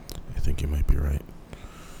think you might be right.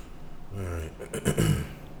 All right.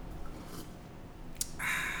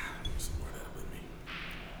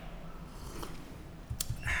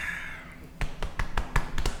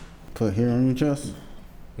 Put hair on your chest?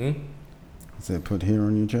 I said put hair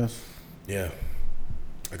on your chest? Yeah.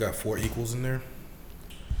 I got 4 equals in there.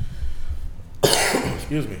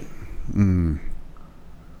 Excuse me.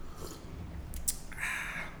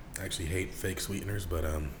 I actually hate fake sweeteners, but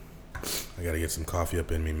I gotta get some coffee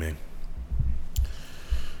up in me, man.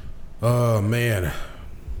 Oh, man.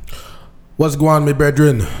 What's going on, my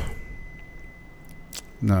brethren?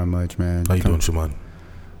 Not much, man. How you doing, Shimon?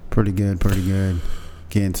 Pretty good.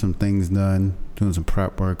 Getting some things done. Doing some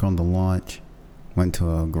prep work on the launch. Went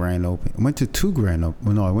to a grand open. Went to 2 grand open.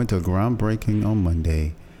 Well, no, I went to a groundbreaking on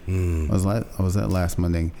Monday. I was at last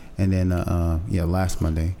Monday, and then last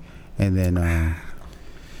Monday, and then a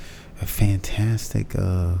fantastic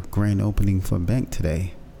grand opening for bank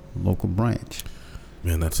today, local branch.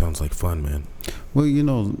 Man, that sounds like fun, man. Well,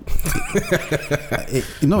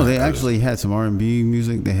 they actually had some R&B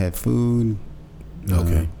music. They had food.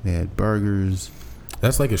 Okay. They had burgers.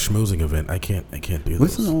 That's like a schmoozing event. I can't do this.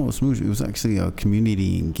 Wasn't all schmoozing. It was actually a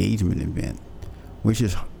community engagement event, which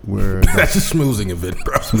is where that's a schmoozing event,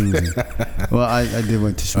 bro. Well, I did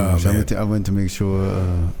went to schmooze. I went to make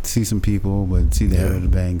sure see some people, but see the head of the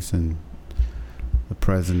banks and the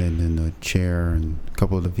president and the chair and a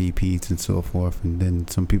couple of the VPs and so forth, and then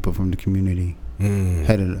some people from the community.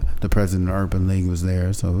 Head of the president of the Urban League was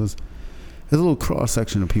there, so it was a little cross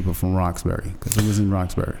section of people from Roxbury because it was in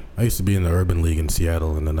Roxbury. I used to be in the Urban League in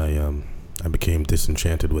Seattle, and then I became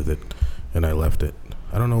disenchanted with it, and I left it.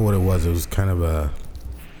 I don't know what it was. It was kind of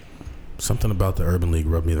something about the Urban League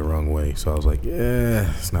rubbed me the wrong way, so I was like,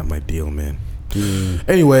 yeah, it's not my deal, man.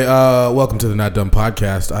 Anyway, welcome to the Not Dumb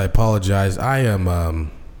Podcast. I apologize. I am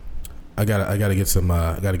I gotta get some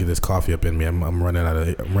gotta get this coffee up in me. I'm running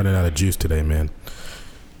out of juice today, man.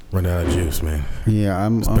 Running out of juice, man. Yeah,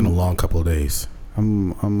 it's been a long couple of days.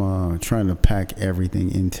 I'm trying to pack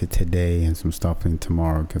everything into today and some stuff in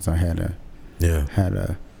tomorrow because I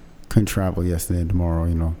couldn't travel yesterday and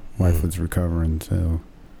tomorrow. Wife was recovering, so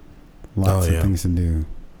lots of things to do.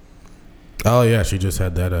 Oh yeah, she just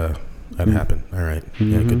had that happen. All right,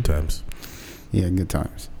 yeah, good times. Yeah, good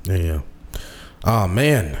times. Yeah. Oh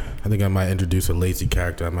man, I think I might introduce a lazy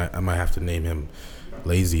character. I might have to name him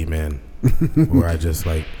Lazy Man, where I just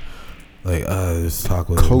just talk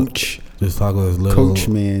with Coach. Just talk with as little Coach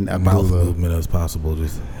Man mouth movement as possible.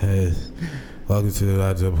 Just hey, welcome to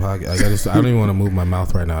the podcast. I don't even want to move my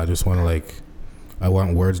mouth right now. I just want to I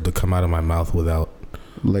want words to come out of my mouth without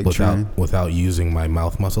using my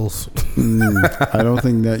mouth muscles. I don't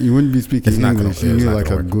think that you wouldn't be speaking English. You need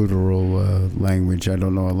like a guttural language. I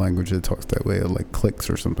don't know a language that talks that way, or like clicks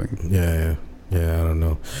or something. Yeah. I don't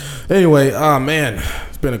know. Anyway, man,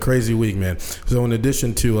 it's been a crazy week, man. So in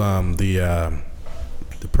addition to the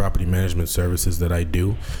property management services that I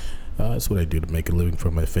do, that's what I do to make a living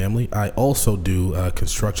for my family. I also do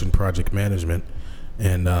construction project management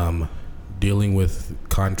and dealing with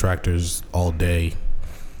contractors all day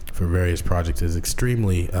for various projects is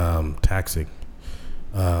extremely taxing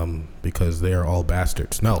because they are all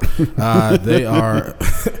bastards. No, they are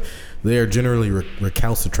they are generally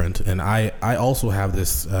recalcitrant, and I also have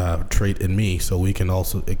this trait in me, so it can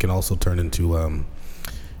also turn into a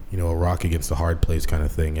rock against a hard place kind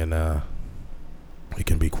of thing, and it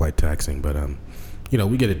can be quite taxing, but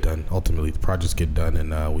we get it done. Ultimately, the projects get done,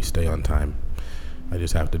 and we stay on time. I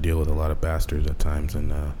just have to deal with a lot of bastards at times,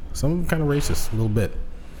 and some of them kind of racist, a little bit.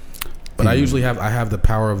 But I usually have the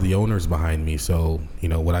power of the owners behind me, so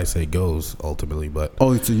what I say goes ultimately. But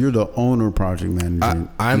so you're the owner project manager.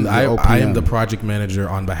 I am the project manager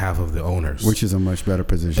on behalf of the owners, which is a much better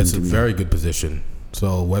position. It's a very good position.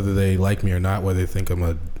 So whether they like me or not, whether they think I'm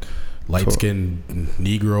a light-skinned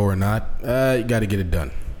Negro or not, you got to get it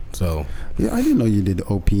done. So yeah, I didn't know you did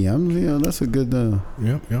OPM. Yeah, that's a good.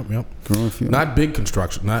 Yep. Not big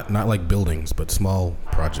construction, not like buildings, but small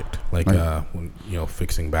project, like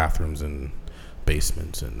fixing bathrooms and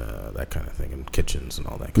basements and that kind of thing, and kitchens and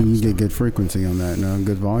all that. And you get good frequency on that, and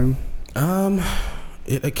good volume.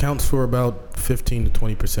 It accounts for about 15 to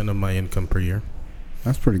 20% of my income per year.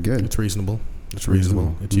 That's pretty good. It's reasonable. It's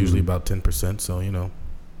usually about 10%. So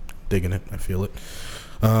digging it. I feel it.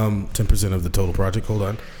 10% of the total project. Hold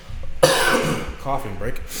on. Coughing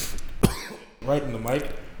break. Right in the mic.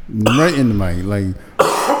 Like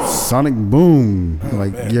sonic boom.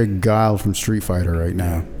 Like you're Guile from Street Fighter right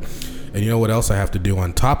now. And you know what else I have to do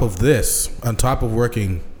on top of this? On top of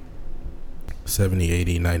working 70,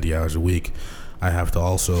 80, 90 hours a week, I have to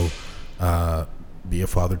also be a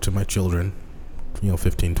father to my children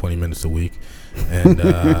 15, 20 minutes a week. And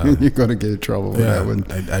you're going to get in trouble with that one.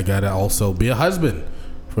 I got to also be a husband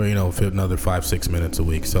for, for another 5-6 minutes a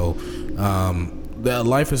week. So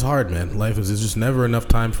life is hard, man. Life is, there's just never enough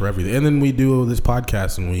time for everything. And then we do this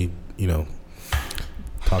podcast and we,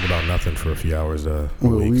 talk about nothing for a few hours a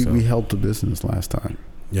week. We helped the business last time.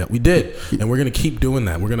 Yeah, we did. And we're going to keep doing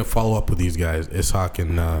that. We're going to follow up with these guys, Ishaq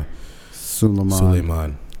and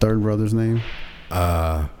Suleiman. Third brother's name?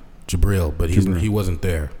 Jabril, but he wasn't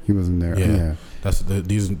there. He wasn't there. Yeah.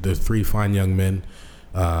 These are the 3 fine young men,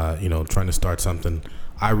 trying to start something.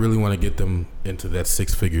 I really want to get them into that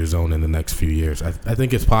 6-figure zone in the next few years. I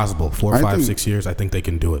think it's possible. 4, 5, 6 years. I think they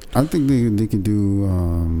can do it. I think they can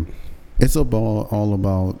do. It's all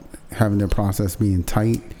about having their process being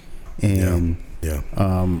tight and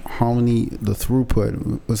how many the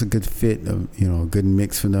throughput was a good fit of a good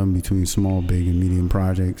mix for them between small, big, and medium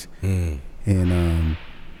projects and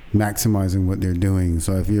maximizing what they're doing.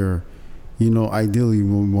 So if you're ideally you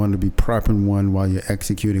want to be prepping one while you're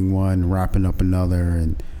executing one, wrapping up another,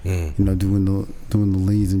 and doing the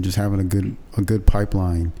leads and just having a good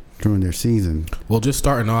pipeline during their season. Well, just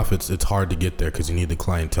starting off, it's hard to get there because you need the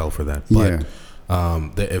clientele for that. But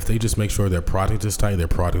if they just make sure their product is tight, their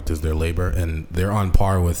product is their labor, and they're on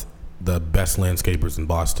par with the best landscapers in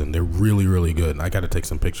Boston. They're really, really good. I got to take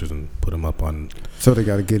some pictures and put them up on. So they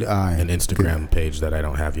got a good eye. An Instagram page that I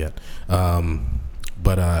don't have yet. They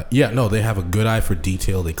have a good eye for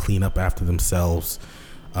detail. They clean up after themselves.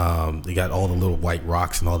 They got all the little white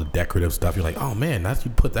rocks and all the decorative stuff. You're like, oh man, that's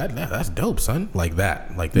dope, son. Like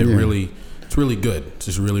that. Like they're really, it's really good. It's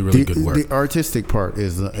just really, really good work. The artistic part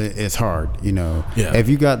is hard. Yeah. If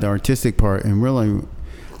you got the artistic part and really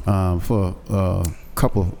for a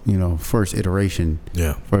couple, first iteration,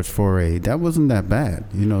 first foray, that wasn't that bad.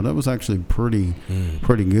 That was actually pretty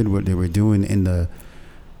good what they were doing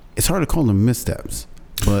it's hard to call them missteps,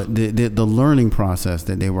 but the learning process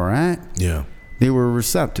that they were at. Yeah. They were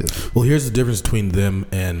receptive. Well, here's the difference between them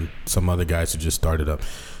and some other guys who just started up.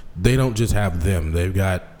 They don't just have them. They've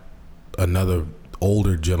got another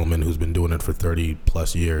older gentleman who's been doing it for 30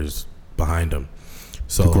 plus years behind them.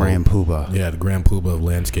 So the Grand Poobah. Yeah, the Grand Poobah of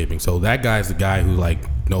landscaping. So that guy's the guy who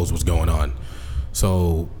knows what's going on.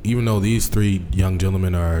 So even though these 3 young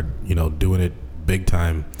gentlemen are, doing it big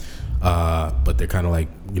time, but they're kind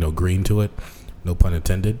of green to it, no pun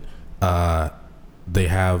intended, they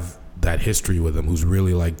have that history with him who's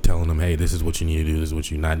really telling them, hey, this is what you need to do, this is what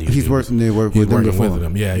you not need to do. He's working with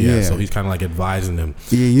them. Yeah. So he's kind of advising them.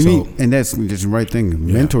 Yeah, and that's just the right thing.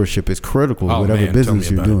 Mentorship is critical with whatever business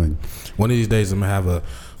you're doing. One of these days I'm going to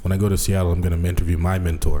when I go to Seattle, I'm going to interview my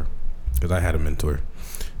mentor, because I had a mentor.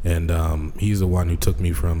 And he's the one who took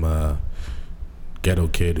me from a ghetto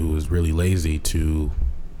kid who was really lazy to,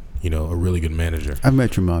 a really good manager. I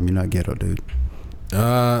met your mom. You're not ghetto, dude.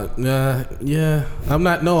 Yeah, I'm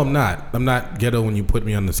not. No, I'm not. I'm not ghetto when you put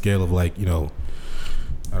me on the scale of I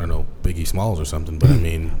don't know, Biggie Smalls or something. But I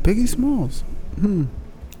mean, Biggie Smalls.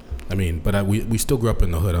 I mean, but we still grew up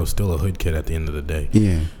in the hood. I was still a hood kid at the end of the day.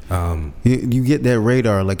 Yeah. You get that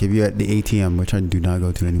radar, if you're at the ATM, which I do not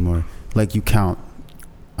go to anymore. You count.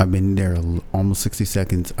 I've been there almost 60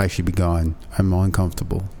 seconds. I should be gone. I'm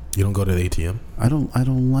uncomfortable. You don't go to the ATM? I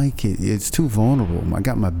don't like it. It's too vulnerable. I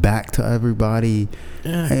got my back to everybody.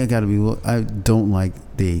 Yeah. I don't like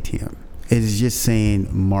the ATM. It is just saying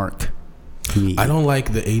mark me. I don't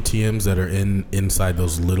like the ATMs that are inside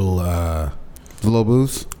those little little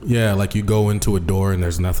booths. Yeah, you go into a door and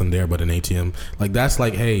there's nothing there but an ATM. That's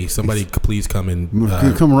hey, somebody please come and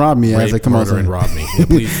come rob me as I come outside and rob me. Yeah,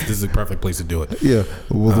 please, this is a perfect place to do it. Yeah.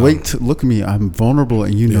 Well, look at me. I'm vulnerable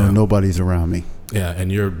and nobody's around me. Yeah,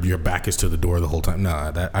 and your back is to the door the whole time. No,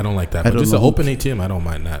 I don't like that. But just an open ATM, I don't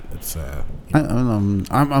mind that. It's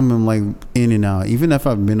I'm in and out. Even if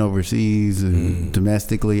I've been overseas and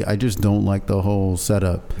domestically, I just don't like the whole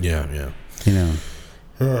setup. Yeah.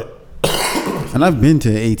 And I've been to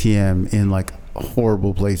ATM in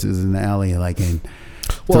horrible places in the alley, in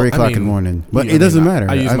 3 o'clock in the morning. But it doesn't matter.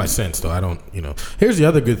 I use my sense, though. I don't, Here's the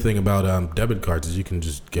other good thing about debit cards is you can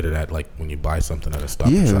just get it at, when you buy something at a Stop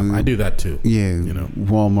and Shop. I do that, too. Yeah.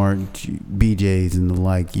 Walmart, BJ's, and the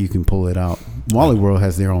like, you can pull it out. Wally World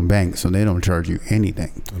has their own bank, so they don't charge you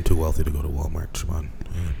anything. I'm too wealthy to go to Walmart, Shimon.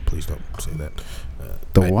 Please don't say that.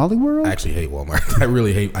 Wally World? I actually hate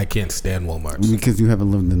Walmart. I can't stand Walmart. Because you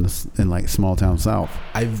haven't lived in small town South.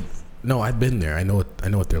 I've been there. I know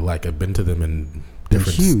what they're like. I've been to them in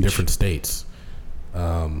different states.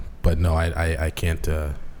 But no, I can't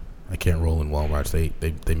roll in Walmarts.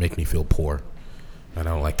 They make me feel poor. I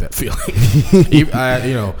don't like that feeling.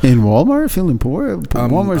 In Walmart, feeling poor.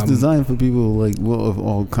 Walmart's designed for people like of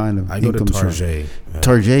all kind of. I go to Target.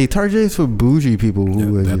 Target is for bougie people.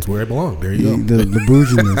 That's where I belong. There you go. The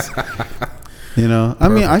bouginess. I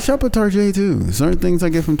mean, I shop at Target too. Certain things I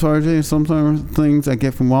get from Target, and sometimes things I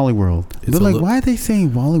get from Wally World. They're like, why are they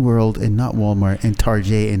saying Wally World and not Walmart, and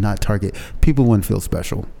Target and not Target? People wouldn't feel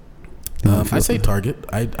special. I say Target.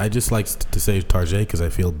 I just like to say Target because I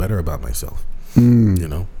feel better about myself.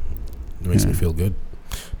 It makes me feel good.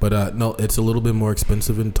 But no, it's a little bit more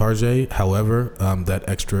expensive in Target. However, that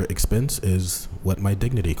extra expense is what my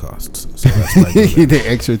dignity costs. So that's what I do. The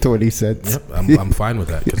extra 20 cents. Yep, I'm fine with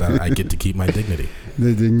that because I get to keep my dignity.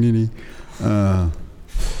 The dignity. Oh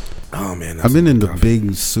man, I've been in the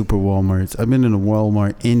big super Walmarts. I've been in a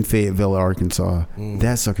Walmart in Fayetteville, Arkansas.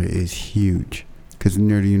 That sucker is huge. Because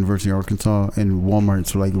near the University of Arkansas, and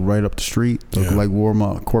Walmart's like right up the street, like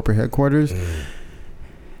Walmart corporate headquarters.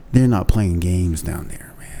 They're not playing games down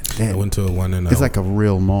there, man. I went to one in. It's like a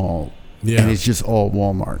real mall, and it's just all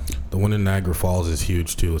Walmart. The one in Niagara Falls is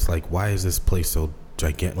huge too. It's like, why is this place so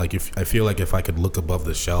gigantic? Like, I feel like if I could look above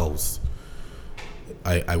the shelves,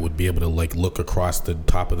 I would be able to like look across the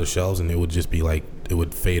top of the shelves, and it would just be like it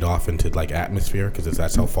would fade off into like atmosphere because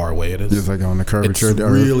that's how far away it is. It's like on the curvature. It's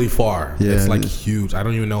really far. Yeah, it's like huge. I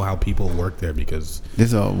don't even know how people work there because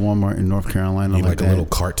there's a Walmart in North Carolina. You need like a little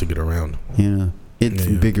cart to get around. Yeah, it's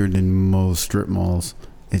bigger than most strip malls.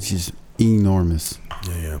 It's just enormous.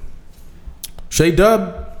 Yeah. Shay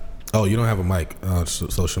Dubz. Oh, you don't have a mic.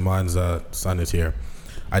 So Shaman's son is here.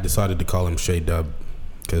 I decided to call him Shay Dubz.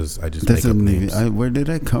 Because I just make up names. Where did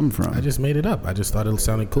that come from? I just made it up. I just thought it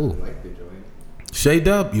sounded cool. Shay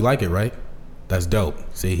Dubz, you like it, right? That's dope.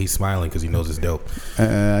 See, he's smiling because he knows it's dope.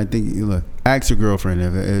 I think, look, ask your girlfriend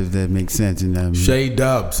if that makes sense. And Shay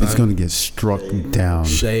Dubz, son. It's going to get struck down.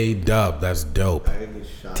 Shay Dubz, that's dope. I would get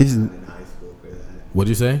shot down in high school for that. What'd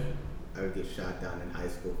you say? I would get shot down in high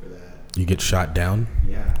school for that. You get shot down?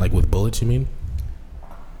 Yeah. Like with bullets, you mean?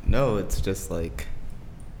 No, it's just like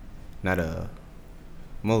not a...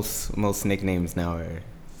 Most nicknames now are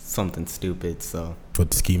something stupid, so. For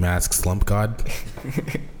ski mask slump god?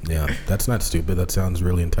 Yeah, that's not stupid. That sounds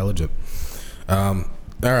really intelligent. All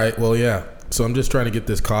right, well, yeah. So I'm just trying to get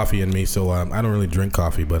this coffee in me. So I don't really drink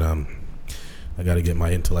coffee, but I got to get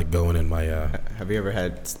my intellect going in my... Have you ever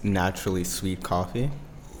had naturally sweet coffee?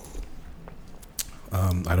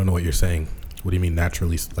 I don't know what you're saying. What do you mean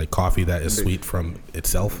naturally? Like coffee that is sweet from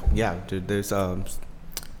itself? Yeah, dude, there's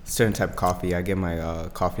certain type of coffee. I get my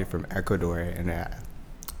coffee from Ecuador, and it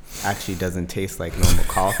actually doesn't taste like normal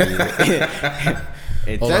coffee.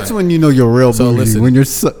 That's when you know you're real bougie. Listen, when your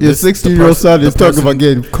 16-year-old son is talking about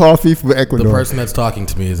getting coffee from Ecuador. The person that's talking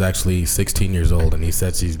to me is actually 16 years old, and he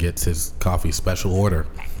says he gets his coffee special order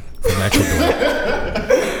from Ecuador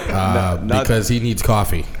because he needs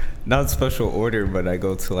coffee. Not special order, but I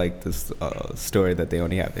go to like this store that they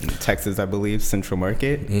only have in Texas, I believe, Central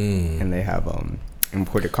Market, and they have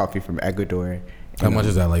imported coffee from Ecuador. How much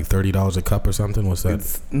is that? Like $30 a cup or something? What's that?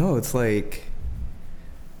 It's like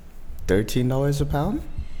 $13 a pound.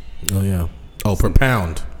 Oh yeah. Oh, per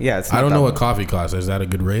pound. Yeah, it's. I don't know what coffee costs. Is that a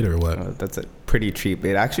good rate or what? That's pretty cheap.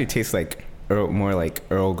 It actually tastes like more like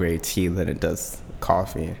Earl Grey tea than it does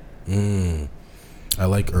coffee. I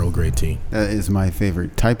like Earl Grey tea. That is my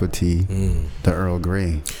favorite type of tea. The Earl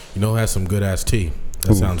Grey. You know, it has some good ass tea.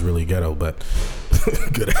 That sounds really ghetto, but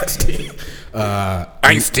good ass tea.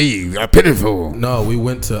 Iced tea, pitiful. No, we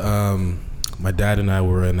went to my dad and I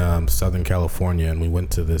were in Southern California, and we went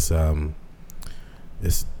to this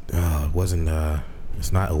it's not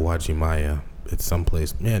Uwajimaya. It's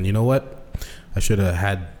someplace. Man, you know what? I should have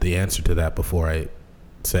had the answer to that before I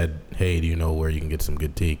said, hey, do you know where you can get some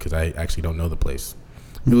good tea? Because I actually don't know the place.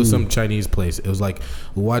 It was some Chinese place. It was like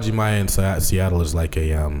Uwajimaya in Seattle is like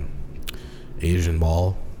a Asian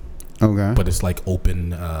mall. Okay. But it's like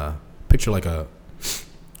open. Picture like an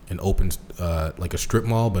open like a strip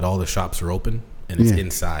mall, but all the shops are open and it's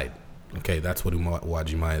inside. Okay, that's what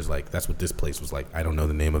Uwajimaya is like. That's what this place was like. I don't know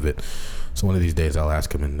the name of it, so one of these days I'll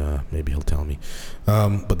ask him and maybe he'll tell me.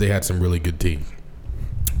 But they had some really good tea.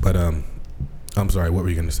 But I'm sorry, what were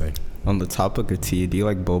you gonna say? On the topic of tea, do you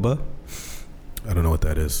like boba? I don't know what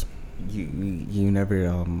that is. You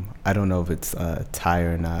never I don't know if it's Thai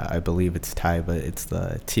or not. I believe it's Thai, but it's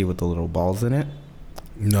the tea with the little balls in it.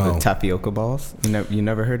 No. The tapioca balls. You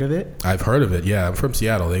never heard of it? I've heard of it. Yeah, I'm from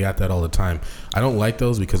Seattle. They got that all the time. I don't like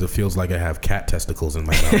those because it feels like I have cat testicles in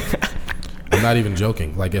my mouth. I'm not even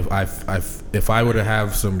joking. Like if I were to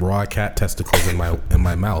have some raw cat testicles in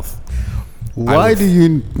my mouth, Why do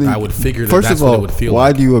you think, I would figure that first that's of all, what it would feel why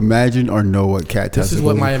like. do you imagine or know what cat testicles? This is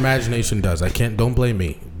what my imagination does. Don't blame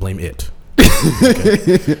me. Blame it.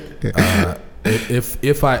 Okay. If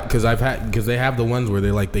because they have the ones where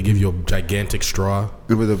they give you a gigantic straw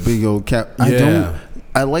with a big old cap.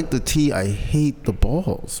 I like the tea. I hate the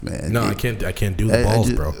balls, man. No, I can't do the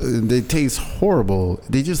balls, bro. They taste horrible.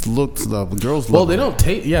 They just look the girls. Well, they don't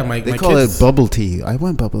taste. Yeah, my call kids, it bubble tea. I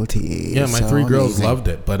want bubble tea. Yeah, my so 3 girls amazing. loved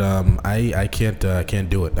it, but I can't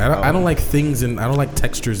do it. I don't like things and I don't like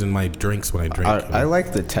textures in my drinks when I drink. I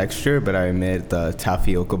like the texture, but I admit the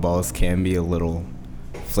tapioca balls can be a little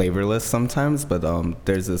flavorless sometimes. But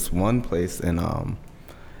there's this one place in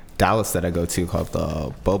Dallas that I go to called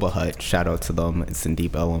the Boba Hut. Shout out to them. It's in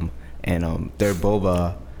Deep Ellum, and their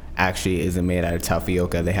boba actually isn't made out of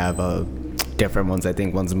tapioca. They have different ones. I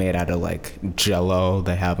think one's made out of like Jello.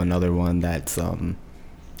 They have another one that's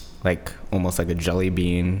like almost like a jelly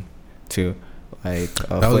bean to like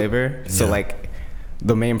flavor. So like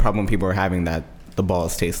the main problem people are having that the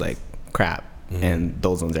balls taste like crap, and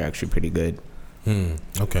those ones are actually pretty good.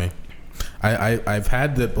 Okay. I've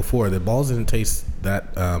had that before. The balls didn't taste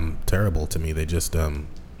that terrible to me. They just I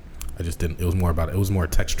just didn't. It was more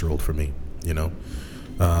textural for me, you know.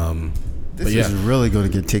 This is really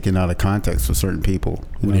going to get taken out of context for certain people.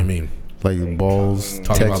 What do you mean? Like balls,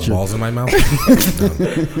 talking texture. about balls in my mouth?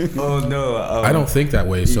 No. Oh no! I don't think that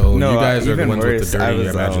way. So no, you guys are the ones worse, with the dirty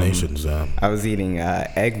imaginations. I was eating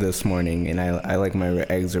egg this morning, and I like my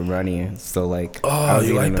eggs are runny. So like,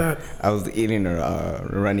 you like that? I was eating a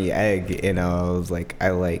runny egg, and I was like,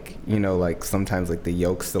 like sometimes like the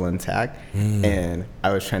yolk's still intact, and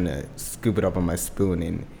I was trying to scoop it up on my spoon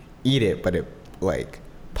and eat it, but it like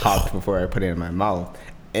popped before I put it in my mouth.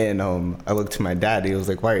 And I looked to my dad. He was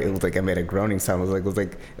like, "Why?" It was like I made a groaning sound. It was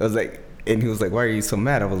like, and he was like, "Why are you so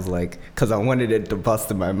mad?" I was like, "Cause I wanted it to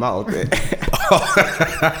bust in my mouth." And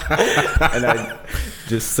I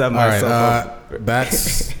just set myself up.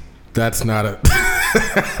 That's not a.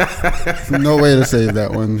 No way to save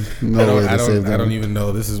that one. No way to save that. I don't even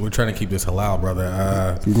know. We're trying to keep this halal,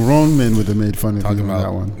 brother. Grown men would have made fun of talking you about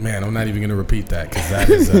that one. Man, I'm not even gonna repeat that because that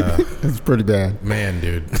is. It's pretty bad. Man,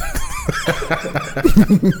 dude.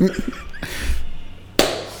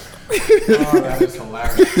 That is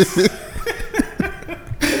hilarious.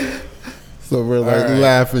 So we're like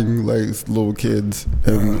laughing like little kids,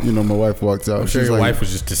 and my wife walks out. I'm sure your wife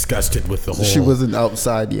was just disgusted with the whole. She wasn't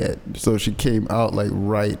outside yet, so she came out like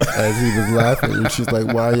right as he was laughing, and she's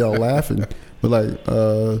like, "Why are y'all laughing?" But like,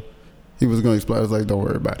 he was going to explain. I was like, "Don't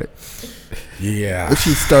worry about it." Yeah. And she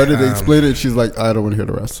started to explain it. She's like, "I don't want to hear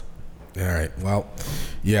the rest." All right. Well,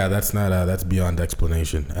 yeah, that's not that's beyond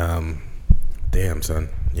explanation. Damn, son.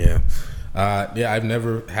 Yeah. I've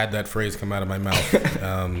never had that phrase come out of my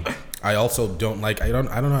mouth. I also don't like. I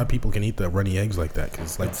don't know how people can eat the runny eggs like that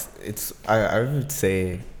because like I would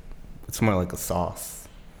say it's more like a sauce.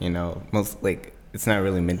 Most like it's not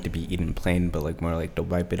really meant to be eaten plain, but like more like to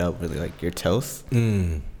wipe it out, really like your toast.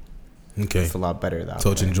 Okay. It's a lot better that way. So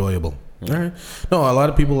it's enjoyable. Yeah. All right. No, a lot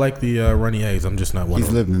of people like the runny eggs. I'm just not one. He's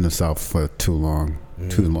lived in the South for too long.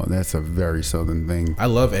 Too long. That's a very Southern thing. I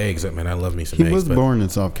love eggs, man. I love me some eggs. He was born in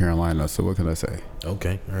South Carolina, so what can I say?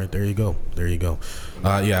 Okay. All right. There you go.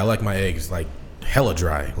 I like my eggs like hella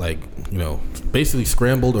dry, like basically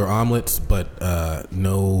scrambled or omelets, but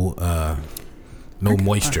no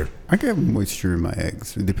moisture. I get moisture in my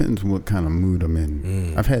eggs. It depends what kind of mood I'm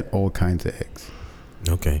in. I've had all kinds of eggs.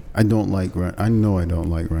 Okay. I know I don't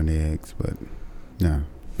like runny eggs, but no.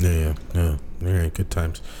 Yeah. All right. Good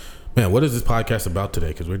times. Man, what is this podcast about today?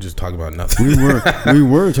 Because we're just talking about nothing. We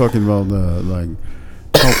were talking about like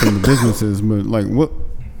helping the businesses, but like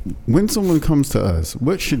when someone comes to us,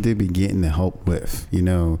 what should they be getting the help with?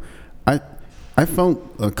 I felt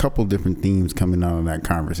a couple different themes coming out of that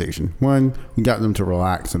conversation. One, we got them to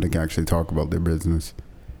relax so they can actually talk about their business.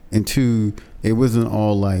 And two, it wasn't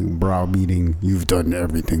all like browbeating. You've done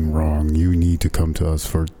everything wrong. You need to come to us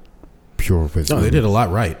for pure wisdom. No, they did a lot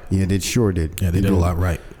right. Yeah, they sure did. Yeah, they did a lot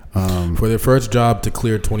right. For their first job to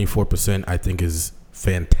clear 24%, I think is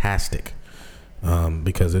fantastic.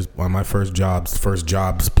 Because on my first jobs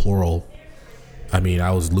plural, I mean,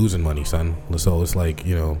 I was losing money, son. So it's like,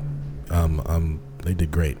 they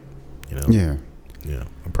did great. Yeah.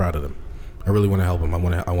 I'm proud of them. I really want to help them.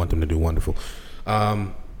 I want them to do wonderful.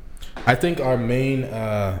 I think our main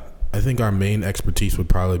expertise would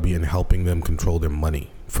probably be in helping them control their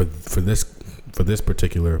money for this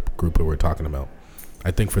particular group that we're talking about. I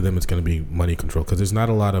think for them it's going to be money control because there's not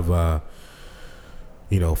a lot of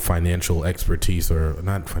financial expertise, or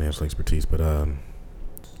not financial expertise, but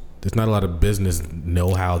there's not a lot of business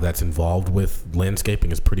know-how that's involved with landscaping.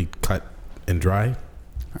 It's pretty cut and dry.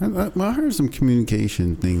 I heard some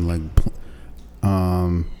communication thing like,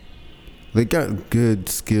 they got good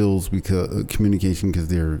skills because communication because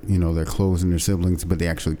they're close and their siblings, but they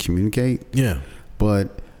actually communicate. Yeah.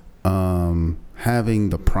 But having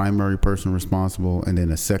the primary person responsible and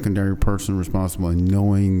then a secondary person responsible and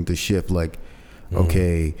knowing the shift, like,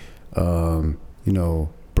 okay,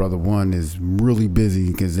 brother one is really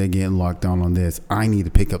busy because they're getting locked down on this. I need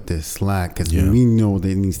to pick up this slack because we know that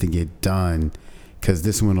it needs to get done. Because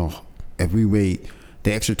this one will, if we wait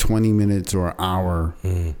the extra 20 minutes or an hour,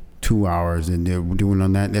 2 hours, and they're doing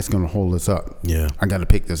on that, that's going to hold us up. Yeah. I got to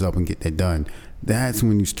pick this up and get that done. That's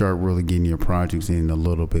when you start really getting your projects in a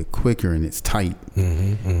little bit quicker and it's tight.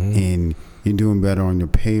 And you're doing better on your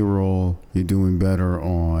payroll. You're doing better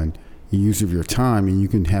on the use of your time, and you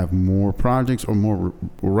can have more projects or more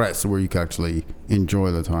rest where you can actually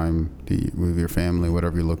enjoy the time with your family,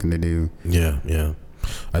 whatever you're looking to do. Yeah.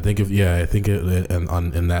 I think in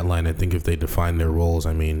that line, I think if they define their roles,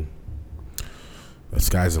 I mean, the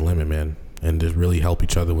sky's the limit, man, and just really help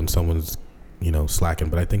each other when someone's, slacking.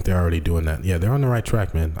 But I think they're already doing that. Yeah, they're on the right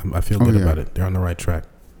track, man. I feel good about it. They're on the right track.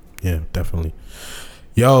 Yeah, definitely.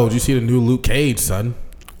 Yo, did you see the new Luke Cage, son?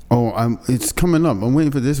 Oh, it's coming up. I'm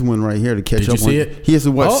waiting for this one right here to catch up. Did you see it? He has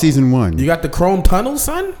to watch season 1. You got the chrome tunnels,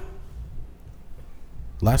 son?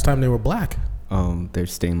 Last time they were black. They're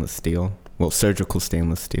stainless steel. Well, surgical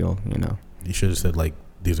stainless steel, You should have said, like,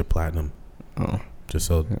 these are platinum. Oh. Just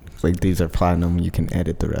so. Like, these are platinum, you can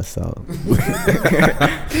edit the rest out.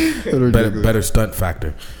 better stunt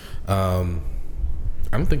factor. I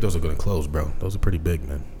don't think those are going to close, bro. Those are pretty big,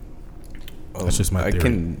 man. That's just my theory. I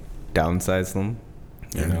can downsize them,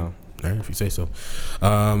 All right, if you say so.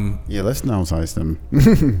 Let's downsize them.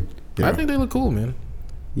 I think they look cool, man.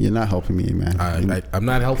 You're not helping me, man. I'm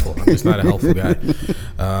not helpful. I'm just not a helpful guy.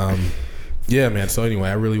 Yeah, man. So anyway,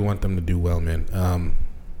 I really want them to do well, man.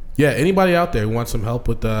 Anybody out there who wants some help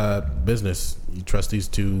with business, you trust these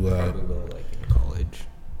two? Probably go like in college.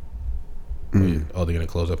 Oh, they're gonna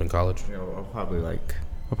close up in college? I'll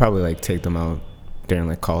probably take them out during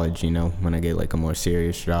like college. When I get like a more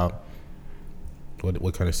serious job.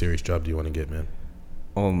 What kind of serious job do you want to get, man?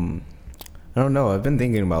 I don't know. I've been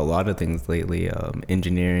thinking about a lot of things lately.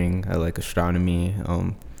 Engineering. I like astronomy.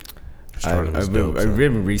 I've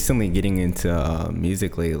been recently getting into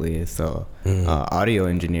music lately, so audio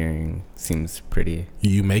engineering seems pretty.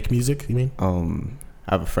 You make music, you mean?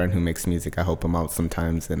 I have a friend who makes music. I help him out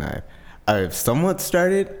sometimes, and I've somewhat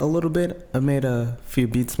started a little bit. I made a few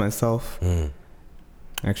beats myself.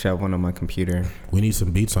 Actually, I have one on my computer. We need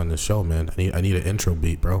some beats on this show, man. I need an intro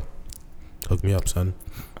beat, bro. Hook me up, son.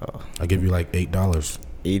 I'll give you like $8.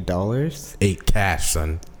 $8? 8 cash,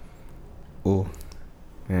 son. Ooh.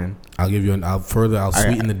 Man. I'll give you I'll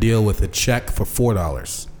sweeten the deal with a check for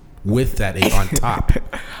 $4 with that 8 on top.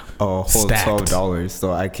 Whole $12,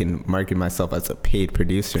 so I can market myself as a paid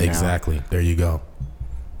producer now. Exactly. There you go.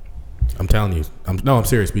 I'm telling you. I'm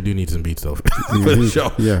serious. We do need some beats though for the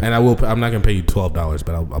show. Yeah. And I'm not gonna pay you $12,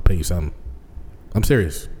 but I'll pay you something. I'm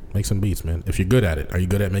serious. Make some beats, man. If you're good at it, are you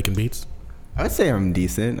good at making beats? I would say I'm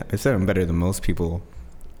decent. I said I'm better than most people.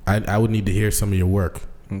 I would need to hear some of your work,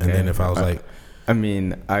 and then if I was like. I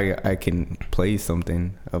mean, I can play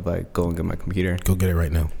something. I'll like go and get my computer. Go get it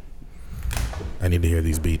right now. I need to hear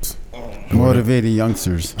these beats. Motivated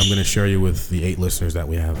youngsters. I'm going to share you with the 8 listeners that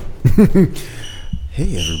we have.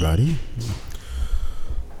 Hey, everybody.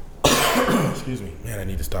 Excuse me. Man, I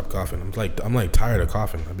need to stop coughing. I'm like tired of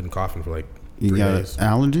coughing. I've been coughing for like 3 days. You got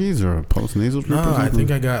allergies or post-nasal drip? No, I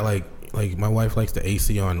think I got like my wife likes the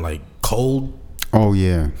AC on like cold. Oh,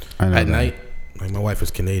 yeah. I know at night. Like my wife is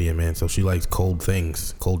Canadian, man, so she likes cold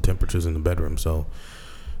things, cold temperatures in the bedroom. So,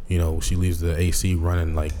 she leaves the AC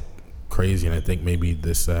running like crazy. And I think maybe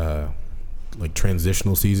this like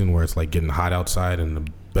transitional season where it's like getting hot outside and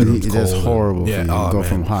the bedroom's cold. It's horrible. Yeah, go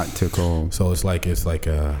from hot to cold. So it's like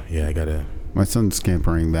I gotta. My son's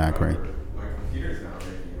scampering back, right? My computer's not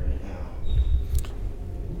working right now.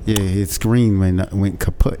 Yeah, his screen went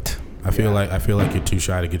kaput. I feel like you're too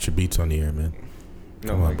shy to get your beats on the air, man.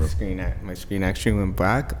 No, my screen actually went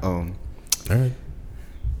black. All right.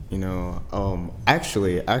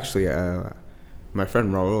 Actually, my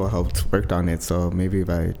friend Raul worked on it. So maybe if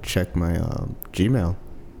I check my Gmail,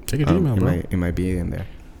 check your Gmail, bro. It might be in there.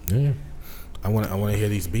 Yeah. I want to hear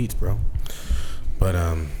these beats, bro. But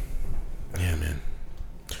yeah, man.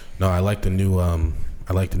 No, I like the new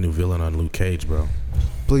villain on Luke Cage, bro.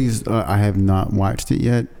 Please, I have not watched it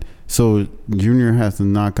yet. So Junior has to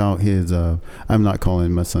knock out his. I'm not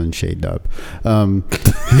calling my son Shay Dubz.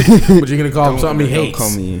 But you're gonna call him something he hates. Don't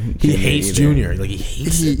call me he hates either. Junior. Like he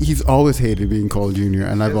hates it. He's always hated being called Junior,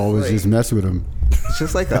 and I've always just messed with him. It's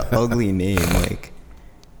just like an ugly name. Like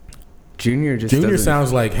Junior Junior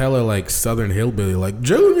sounds like hella like Southern hillbilly. Like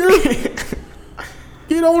Junior,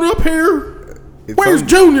 get on up here. Where's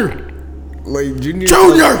Junior? Like Junior.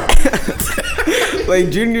 Junior. Like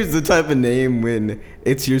Junior's the type of name when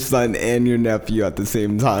it's your son and your nephew at the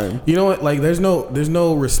same time. You know what? Like there's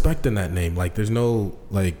no respect in that name. Like there's no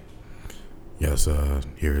like. Yes,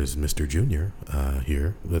 here is Mr. Junior.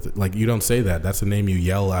 Here, like you don't say that. That's a name you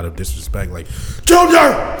yell out of disrespect. Like,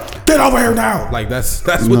 Junior, get over here now. Like that's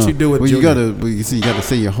what you do with Junior. You gotta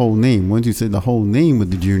say your whole name. Once you say the whole name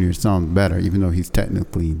with the Junior, sounds better, even though he's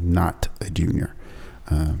technically not a junior.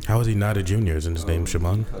 How is he not a junior? Isn't his name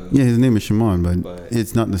Shimon? Yeah, his name is Shimon, but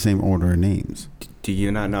it's not the same order of names. Do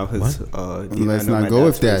you not know his? Let's not go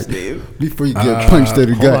with that before you get punched in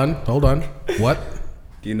the gut. Hold on. What?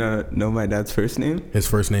 Do you not know my dad's first name? His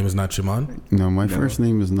first name is not Shimon? No, my first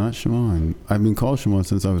name is not Shimon. I've been called Shimon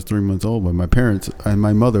since I was 3 months old by my parents and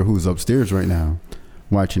my mother, who's upstairs right now,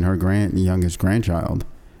 watching her youngest grandchild.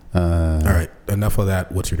 All right, enough of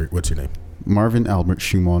that. What's your name? Marvin Albert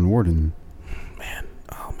Shimon Warden. Man,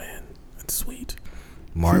 that's sweet.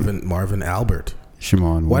 Marvin Albert Shimon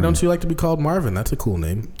Warden. Why don't you like to be called Marvin? That's a cool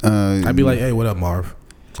name. I'd be like, hey, what up, Marv?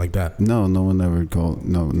 Like that. No one ever called.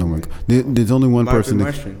 No one. There's only one Marvin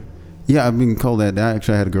person. Yeah, I've been called that. I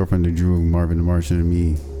actually had a girlfriend who drew Marvin the Martian to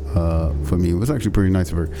me. For me, it was actually pretty nice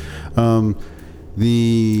of her.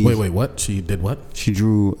 Wait, what? She did what? She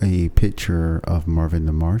drew a picture of Marvin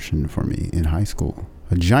the Martian for me in high school.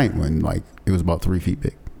 A giant one, like it was about 3 feet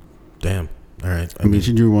big. Damn. All right. I mean,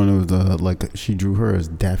 she drew one of the she drew her as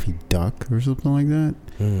Daffy Duck or something like that.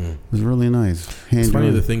 It was really nice. It's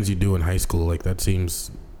funny the things you do in high school. Like that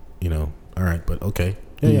seems, all right, but okay.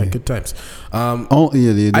 Yeah, good times.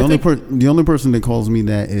 The only person that calls me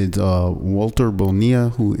that is Walter Bonilla,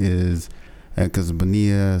 who is because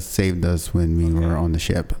Bonilla saved us when we were on the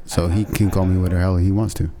ship, so he can call me whatever the hell he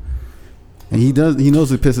wants to. And he does. He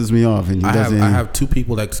knows it pisses me off, and I have 2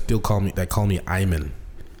 people that still call me Iman.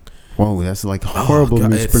 Whoa, that's like horrible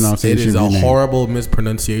mispronunciation. It is a horrible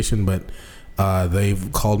mispronunciation, but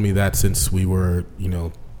they've called me that since we were,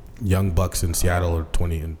 young bucks in Seattle or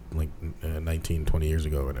 19, 20 years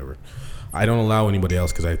ago or whatever. I don't allow anybody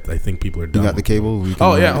else because I think people are dumb. You got the cable?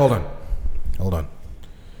 Yeah, hold on.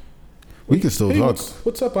 We can still talk.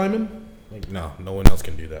 What's up, Iman? Like, no one else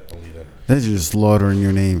can do that. Only them. That's just slaughtering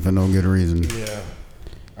your name for no good reason. Yeah.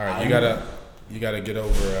 All right, you gotta get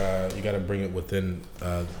over. You gotta bring it within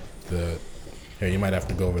the. Here, you might have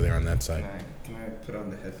to go over there on that side. Can I put on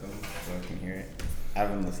the headphones so I can hear it? I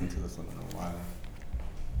haven't listened to this one in a while.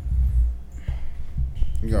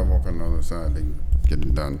 You gotta walk on the other side to get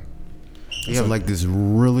it done. You have like this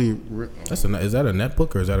really. Is that a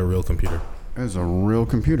netbook or is that a real computer? It's a real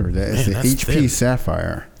computer. It's the HP thin.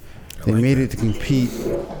 Sapphire. They made it to compete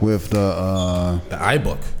with the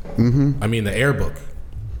iBook. Mm-hmm. I mean the AirBook.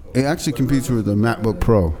 It actually competes with the MacBook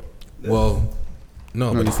Pro. Well,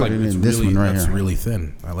 no, but it's like it's this really one right that's here. really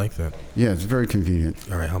thin. I like that. Yeah, it's very convenient.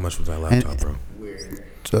 All right, how much was that laptop, bro?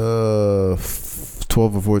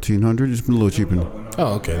 12 or 1400. It's been a little cheaper.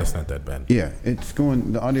 Oh, okay, that's not that bad. Yeah, it's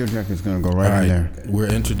going. The audio jack is going to go right in there. We're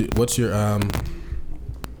What's your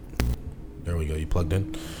There we go. You plugged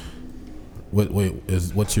in.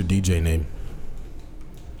 What's your DJ name?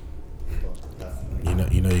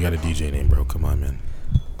 You know you got a DJ name, bro. Come on,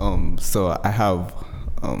 man. So I have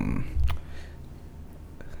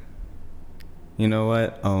you know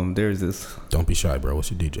what? There's this. Don't be shy, bro. What's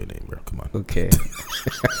your DJ name, bro? Come on. Okay.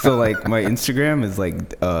 So like my Instagram is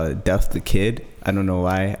like Death the Kid. I don't know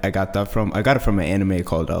why I got that from. I got it from an anime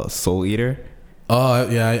called Soul Eater. Oh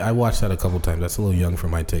yeah, I watched that a couple times. That's a little young for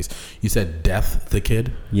my taste. You said Death the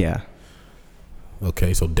Kid? Yeah.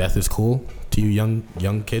 Okay, so death is cool to you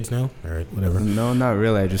young kids now? All right, whatever. No, not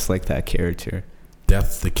really. I just like that character.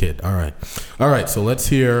 Death the Kid. All right. So let's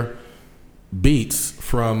hear beats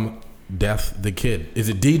from Death the Kid. Is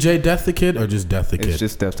it DJ Death the Kid or just Death the Kid? It's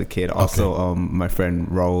just Death the Kid. Also, my friend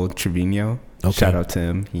Raul Trevino. Okay. Shout out to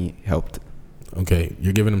him. He helped. Okay,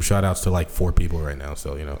 you're giving him shout outs to like 4 people right now,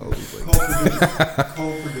 so you know.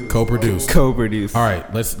 Co-produced. All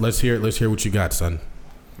right, let's hear what you got, son.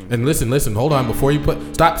 And listen, hold on before you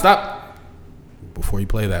put stop. Before you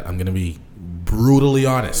play that, I'm gonna be brutally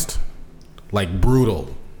honest. Like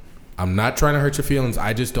brutal. I'm not trying to hurt your feelings.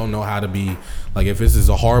 I just don't know how to be like if this is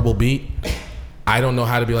a horrible beat, I don't know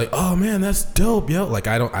how to be like, oh man, that's dope, yo. Like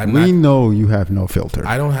We know you have no filter.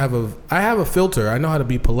 I have a filter. I know how to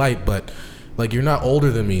be polite, but like you're not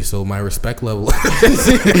older than me, so my respect level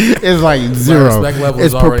is like zero. My respect level it's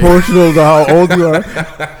is already proportional to how old you are.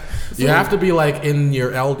 You have to be like you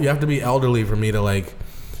have to be elderly for me to like,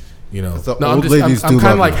 you know. So no, I'm kind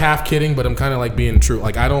of like half kidding, but I'm kind of like being true.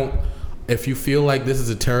 Like I don't. If you feel like this is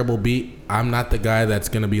a terrible beat, I'm not the guy that's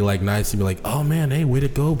gonna be like nice and be like, "Oh man, hey, way to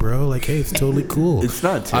go, bro!" Like, hey, it's totally cool. It's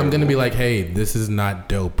not terrible. I'm gonna be like, "Hey, this is not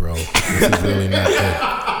dope, bro. This is really not good.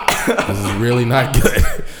 This is really not good."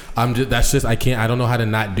 I can't. I don't know how to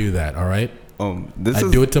not do that. All right.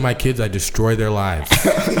 Do it to my kids. I destroy their lives.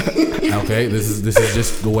 Okay, this is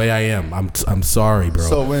just the way I am. I'm sorry, bro.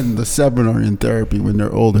 So when the 7 are in therapy, when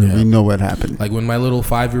they're older, we know what happened. Like when my little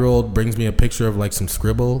 5-year-old brings me a picture of like some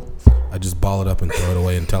scribble, I just ball it up and throw it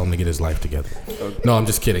away and tell him to get his life together. Okay. No, I'm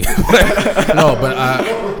just kidding. No, but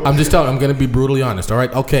I'm just telling. I'm gonna be brutally honest. All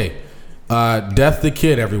right, okay. Death the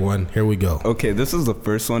Kid, everyone. Here we go. Okay, this is the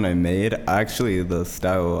first one I made. Actually, the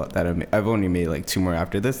style that I've only made like 2 more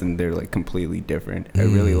after this, and they're like completely different. I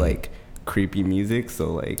really like creepy music,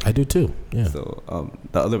 so like I do too. Yeah. So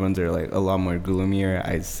the other ones are like a lot more gloomier.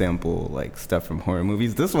 I sample like stuff from horror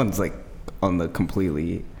movies. This one's like on the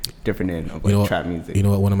completely different end of like trap music. You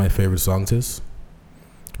know what one of my favorite songs is?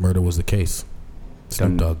 Murder Was the Case.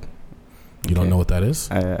 Snoop Dogg. You don't know what that is?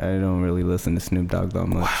 I don't really listen to Snoop Dogg that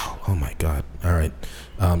much. Wow. Oh my God. All right.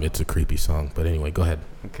 It's a creepy song, but anyway, go ahead.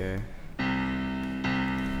 Okay.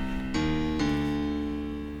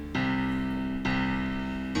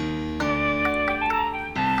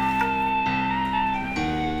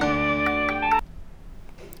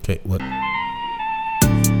 Okay, what?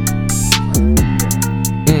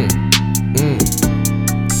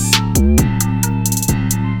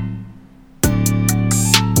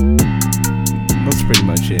 That's pretty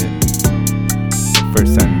much it.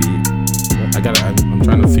 First time beat. I'm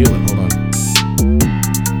trying to feel it. Hold on.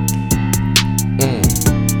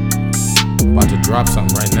 About to drop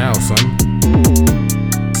something right now, son.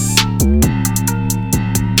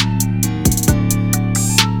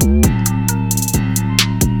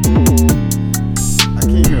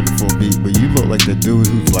 But you look like the dude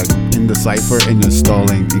who's like in the cipher and you're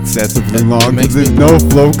stalling excessively long because there's no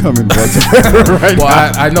flow coming whatsoever right now.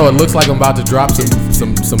 Well, I know it looks like I'm about to drop some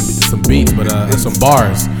beats, but some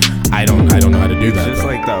bars. I don't know how to do that. It's just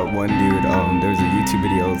like that one dude. There was a YouTube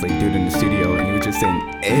video. It was like dude in the studio, and he was just saying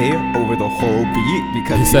A over the whole beat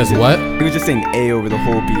because he says what? He was just saying A over the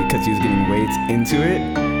whole beat because he was getting weights into it.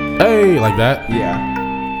 Hey, like that? Yeah.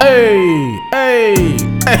 Hey.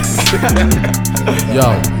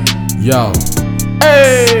 Yo.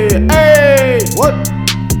 Hey. What?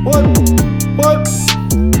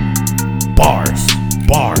 Bars.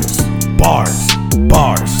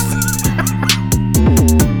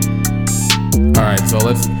 All right, so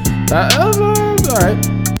let's. All right.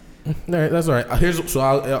 That's all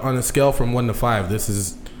right. On a scale from 1 to 5, this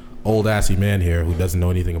is old assy man here who doesn't know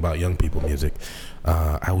anything about young people music.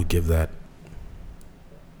 I would give that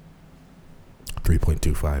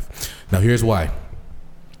 3.25. Now here's why.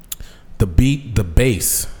 The beat, the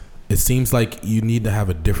bass, it seems like you need to have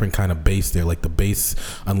a different kind of bass there. Like the bass,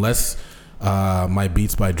 unless my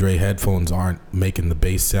Beats by Dre headphones aren't making the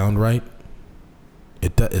bass sound right,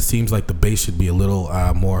 it seems like the bass should be a little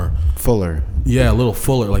more fuller. Yeah, a little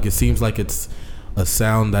fuller. Like it seems like it's a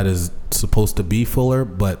sound that is supposed to be fuller,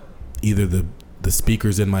 but either the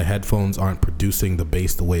speakers in my headphones aren't producing the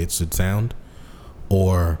bass the way it should sound,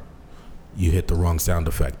 or you hit the wrong sound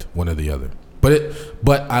effect, one or the other. But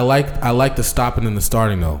I like the stopping and the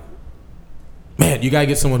starting though. Man, you gotta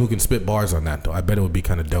get someone who can spit bars on that though. I bet it would be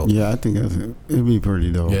kind of dope. Yeah, I think it'd be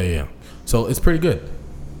pretty dope. Yeah. So it's pretty good.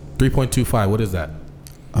 3.25. What is that?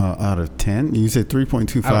 Out of 10? You said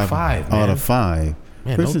 3.25. Out of 5. Man. Out of 5.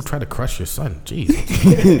 Man, don't try to crush your son. Jeez.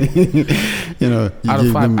 Out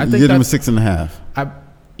of 5. I think you give him a 6.5.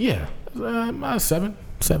 Yeah.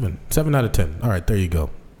 7 out of 10. All right, there you go.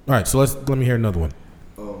 All right, so let me hear another one.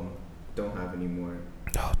 Don't have any more.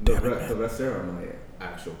 Oh, damn it, the rest are on my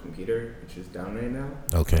actual computer, which is down right now.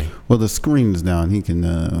 Okay. Well, the screen is down. He can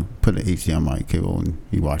put an HDMI cable and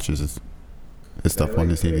he watches his stuff on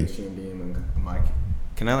his TV.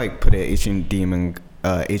 Can I put an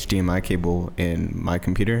HDMI cable in my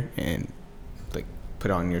computer and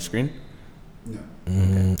put it on your screen? No.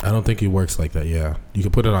 Okay. I don't think it works like that. Yeah, you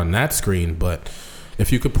can put it on that screen, but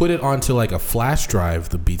if you could put it onto a flash drive,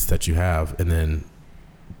 the beats that you have, and then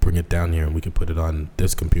bring it down here, and we can put it on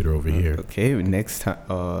this computer over here. Okay. Next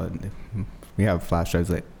time, we have flash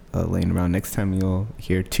drives laying around. Next time you'll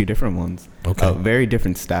hear 2 different ones. Okay. Very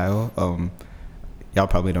different style. y'all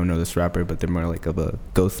probably don't know this rapper, but they're more like of a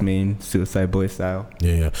Ghost Main, Suicide Boy style.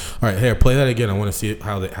 Yeah. All right, here, play that again. I want to see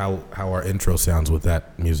how our intro sounds with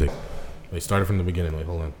that music. Wait, start it from the beginning. Wait,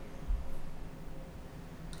 hold on.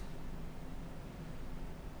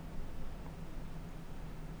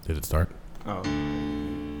 Did it start? Oh.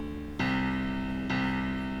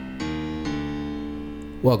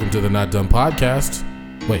 Welcome to the Not Dumb Podcast.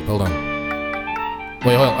 Wait, hold on.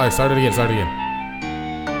 Wait, hold on. All right, start it again.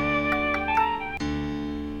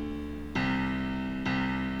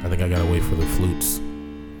 I think I gotta wait for the flutes.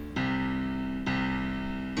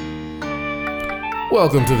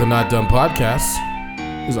 Welcome to the Not Dumb Podcast.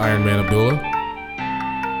 This is Iron Man Abdullah.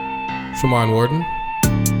 Shimon Warden.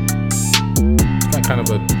 Got kind of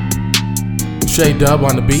a Shay Dubz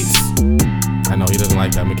on the beats. I know he doesn't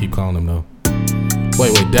like that. I'm gonna keep calling him though.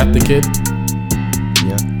 Wait, Def the Kid.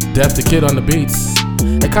 Yeah. Def the Kid on the beats.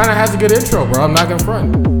 It kind of has a good intro, bro. I'm not gonna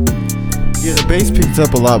front. Yeah, the bass picks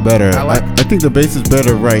up a lot better. I think the bass is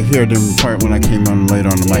better right here than the part when I came on later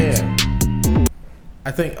on the mic. Yeah.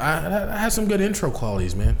 I think I had some good intro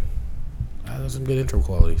qualities, man. Because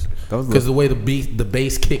the way the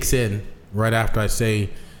bass kicks in right after I say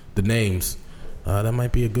the names, that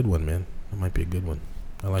might be a good one, man. That might be a good one.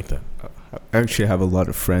 I like that. I actually have a lot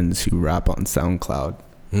of friends who rap on SoundCloud.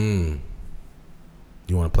 You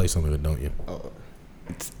want to play some of it, don't you?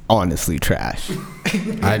 It's honestly trash.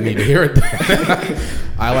 I need to hear it.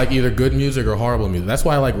 I like either good music or horrible music. That's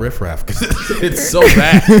why I like Riff Raff, because it's so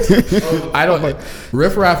bad. I don't like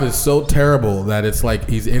Riff Raff is so terrible that it's like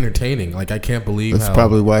he's entertaining. Like I can't believe that's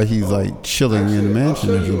probably why he's like chilling in the mansion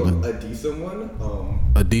or something. A decent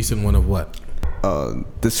one. A decent one of what?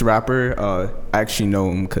 This rapper, I actually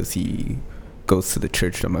know him because he goes to the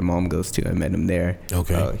church that my mom goes to. I met him there.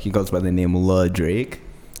 Okay. He goes by the name Lil Drake.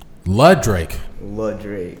 Lil Drake.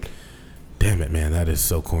 Damn it, man. That is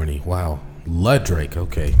so corny. Wow. Lil Drake.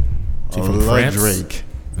 Okay. Is he from France? Drake.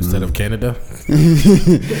 Instead of Canada? He's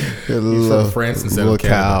from France instead of Canada.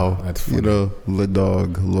 Cow. That's funny. You know, Le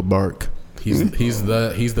Dog, Le Bark. He's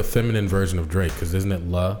the feminine version of Drake, because isn't it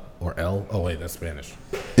La or L? Oh, wait, that's Spanish.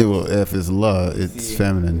 If it's La, it's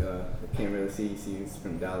feminine. I can't really see. He's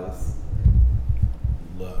from Dallas.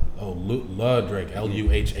 Luh Drake,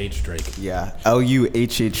 Luhh Drake. Yeah,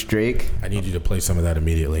 Luhh Drake. I need you to play some of that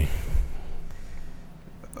immediately.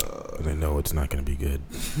 I know it's not going to be good.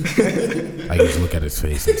 I can just look at his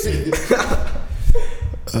face and see it.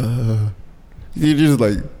 You just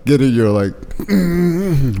like get in your like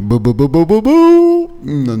boo boo boo boo boo boo.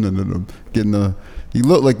 No. You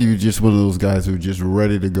look like you just one of those guys who are just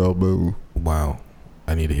ready to go boo. Wow,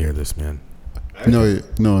 I need to hear this, man. No,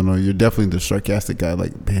 you're definitely the sarcastic guy.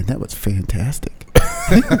 Like, man, that was fantastic.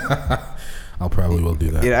 I'll probably will do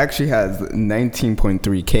that. It actually has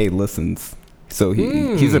 19.3K listens, so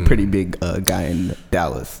he's a pretty big guy in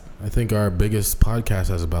Dallas. I think our biggest podcast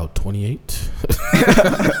has about 28.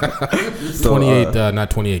 So, 28, not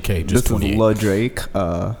 28K, just 28. This is Lil Drake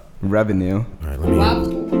revenue. All right, let me hear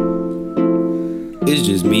it. It's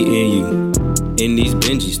just me and you. In these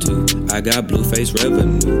Benjis too, I got blue face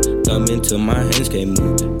revenue. Thumb into my hands can't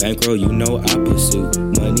move. Bankroll, you know I pursue.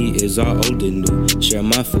 Money is all old and new. Share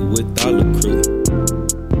my food with all the crew.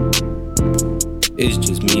 It's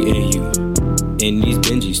just me and you. In these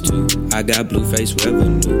Benjis too, I got blue face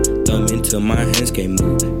revenue. Thumb into my hands can't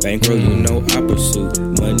move. Bankroll, you know I pursue.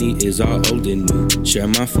 Money is all old and new. Share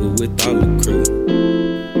my food with all the crew.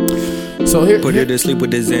 So here, put her to sleep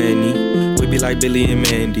with the Zanny. We be like Billy and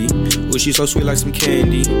Mandy. Oh, she so sweet like some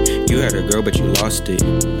candy. You had a girl, but you lost it.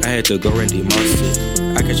 I had to go and demoss it.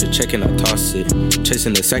 I catch a check and I toss it.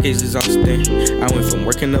 Chasing the sack is exhausting. I went from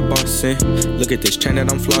working to bossing. Look at this chain that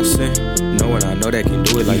I'm flossing. No one I know that can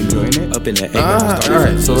do it like me. Up in the egg. All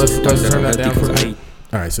right, so let's turn that down for a minute.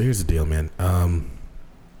 All right, so here's the deal, man.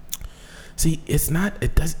 See, it's not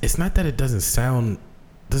that it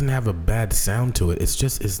doesn't have a bad sound to it.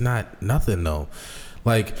 It's not nothing though.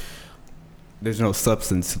 Like, there's no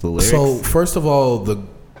substance to the lyrics. So first of all,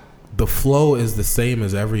 the flow is the same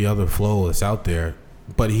as every other flow that's out there,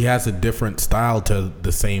 but he has a different style to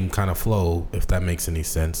the same kind of flow, if that makes any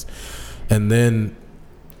sense. And then,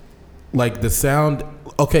 like, the sound.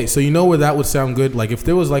 Okay, so you know where that would sound good? Like if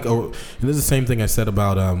there was like and this is the same thing I said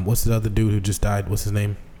about what's the other dude who just died? What's his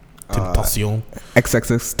name? Tentacion.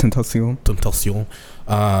 XXX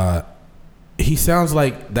Tentacion. He sounds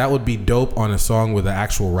like that would be dope on a song with an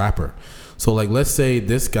actual rapper. So like, let's say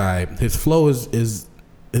this guy, his flow is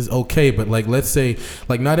okay, but like, let's say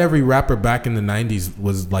like not every rapper back in the 90s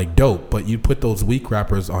was like dope, but you put those weak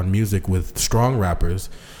rappers on music with strong rappers,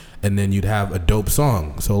 and then you'd have a dope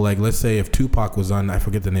song. So like, let's say if Tupac was on, I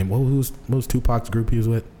forget the name. What was Tupac's group he was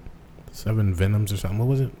with? 7 Venoms or something. What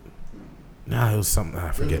was it? Nah, it was something.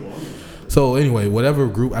 I forget. So anyway, whatever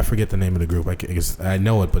group, I forget the name of the group. I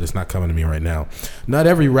know it, but it's not coming to me right now. Not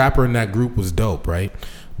every rapper in that group was dope, right?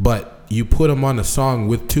 But you put them on a song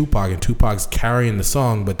with Tupac, and Tupac's carrying the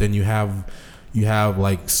song, but then you have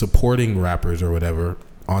like supporting rappers or whatever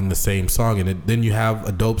on the same song, and then you have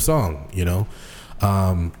a dope song, you know.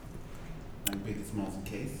 Like Biggie Smalls and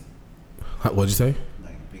Case. What'd you say?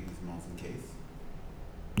 Like Biggie Smalls and Case.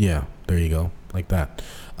 Yeah, there you go, like that.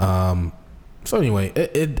 So anyway,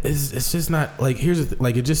 it's just not like, here's the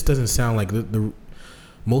like, it just doesn't sound like the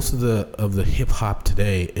most of the hip hop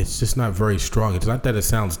today. It's just not very strong. It's not that it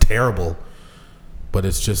sounds terrible, but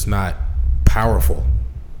it's just not powerful.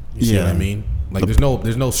 You see what I mean? Like there's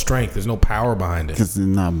no strength, there's no power behind it. Because they're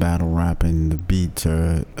not battle rapping. The beats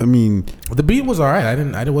are. I mean, the beat was all right.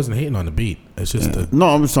 I wasn't hating on the beat. It's just no.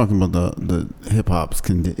 I was talking about the hip hop's.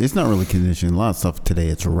 It's not really conditioning. A lot of stuff today.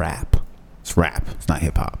 It's rap. It's rap. It's not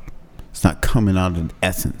hip hop. It's not coming out of the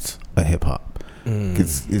essence of hip hop.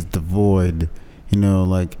 It's devoid. You know,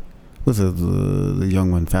 like what's it, the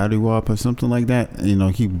young one, Fatty Wap or something like that. You know,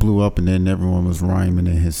 he blew up and then everyone was rhyming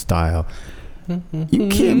in his style. You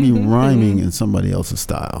can't be rhyming in somebody else's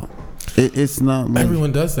style. It's not. Like,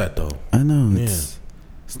 everyone does that though. I know. It's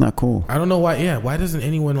not cool. I don't know why. Yeah, why doesn't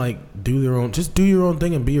anyone like do their own? Just do your own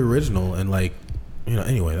thing and be original and like. You know,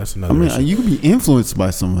 anyway, that's another issue. You can be influenced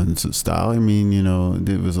by someone's style. I mean, you know,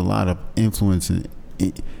 there was a lot of influence in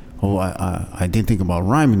I didn't think about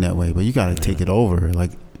rhyming that way, but you got to take it over.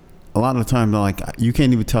 Like, a lot of the time, like, you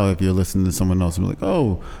can't even tell if you're listening to someone else and be like,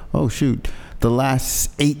 oh, shoot. The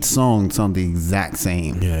last 8 songs sound the exact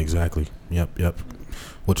same. Yeah, exactly. Yep.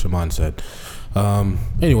 What Shimon said.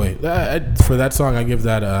 Anyway, for that song, I give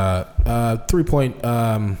that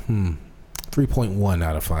 3.1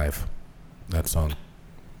 out of 5. That song.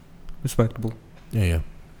 Respectable. Yeah.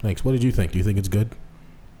 Thanks. What did you think? Do you think it's good?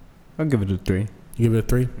 I'll give it a 3. You give it a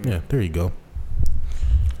 3? Yeah, there you go.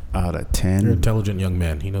 Out of 10. You're an intelligent young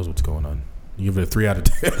man. He knows what's going on. You give it a 3 out of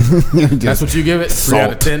 10. That's what you give it? 3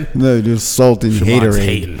 out of 10? No, just salt and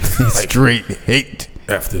haterade. Like, straight hate.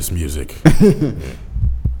 F this music.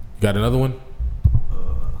 Got another one?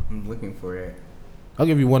 I'm looking for it. I'll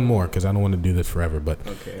give you one more because I don't want to do this forever. But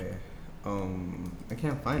okay. I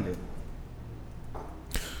can't find it.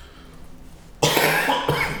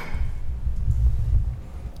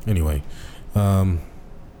 Anyway, I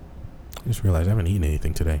just realized I haven't eaten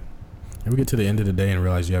anything today. Ever get to the end of the day and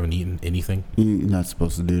realize you haven't eaten anything? You're not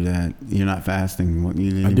supposed to do that. You're not fasting. You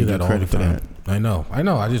didn't I do that get all credit the time. for that. I know.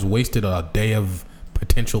 I just wasted a day of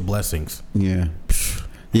potential blessings. Yeah.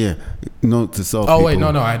 Yeah. Note to self. Oh, wait. No.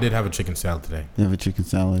 I did have a chicken salad today. You have a chicken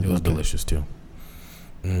salad? It was delicious, too.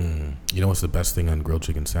 You know what's the best thing on grilled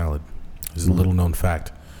chicken salad? This is a little known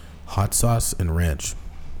fact. Hot sauce and ranch.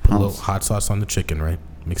 Put a little hot sauce on the chicken, right?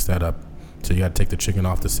 Mix that up. So you got to take the chicken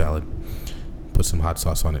off the salad. Put some hot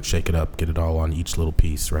sauce on it. Shake it up. Get it all on each little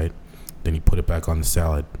piece, right? Then you put it back on the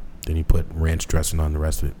salad. Then you put ranch dressing on the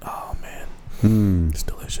rest of it. Oh, man. It's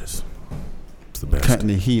delicious. It's the best. Cutting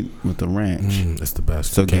the heat with the ranch. It's the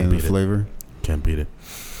best. So getting the flavor. Can't beat it.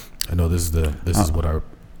 I know this is what our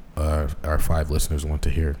 5 listeners want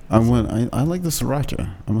to hear. I like the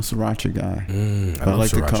sriracha. I'm a sriracha guy. I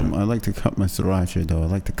like sriracha. I like to cut my sriracha though. I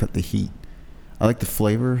like to cut the heat. I like the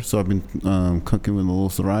flavor, so I've been cooking with a little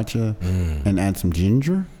sriracha and add some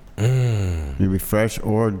ginger, maybe fresh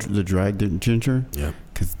or the dried ginger. Yeah,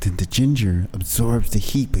 because the ginger absorbs the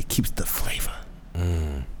heat but keeps the flavor.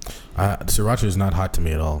 Sriracha is not hot to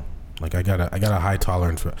me at all. Like I got a high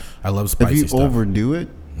tolerance for. I love spicy stuff. If you stuff. overdo it,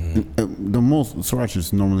 the most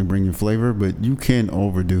srirachas normally bring you flavor, but you can't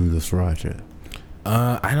overdo the sriracha.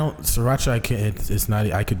 I don't sriracha. I can't. It's not.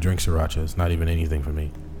 I could drink sriracha. It's not even anything for me.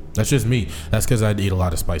 That's just me. That's because I eat a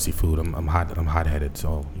lot of spicy food. I'm hot-headed,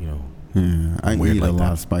 so you know. I eat a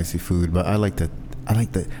lot of spicy food, but I like the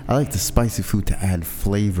spicy food to add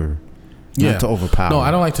flavor, not to overpower. No,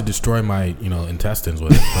 I don't like to destroy my intestines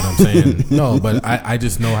with it. But I'm saying no. But I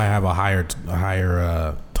just know I have a higher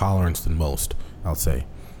tolerance than most. I'll say.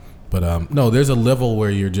 But no, there's a level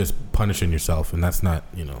where you're just punishing yourself, and that's not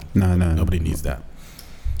No. Nobody needs that.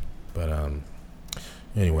 But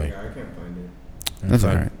anyway. Yeah, I can't find it. That's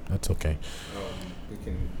all right. That's okay. We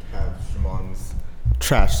can have Shimon's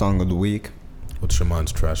trash song of the week. What's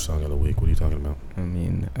Shimon's trash song of the week? What are you talking about? I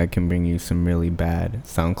mean, I can bring you some really bad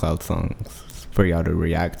SoundCloud songs for y'all to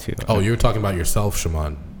react to. Oh, you're talking about yourself,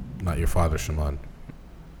 Shimon, not your father, Shimon.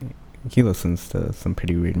 He listens to some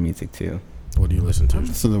pretty weird music too. What do you listen to? I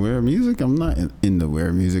listen to weird music. I'm not in the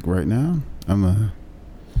weird music right now.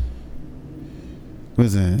 What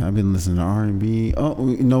is that? I've been listening to R&B. Oh,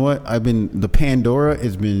 you know what? The Pandora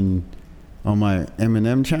has been on my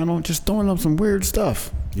Eminem channel, just throwing up some weird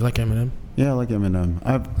stuff. You like Eminem? Yeah, I like Eminem.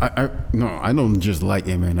 I don't just like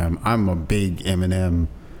Eminem. I'm a big Eminem.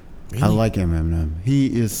 Really? I like Eminem.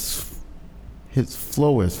 His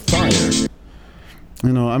flow is fire.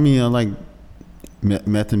 You know, I mean, I like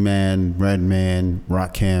Method Man, Redman,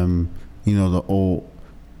 Rakim. You know,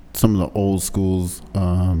 some of the old schools.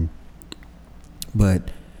 But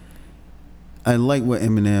I like what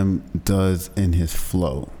Eminem does in his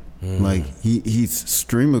flow. Like he's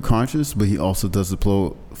stream of conscious, but he also does the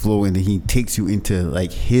flow, and then he takes you into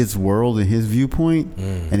like his world and his viewpoint,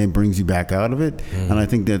 and then brings you back out of it. And I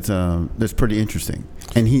think that's pretty interesting.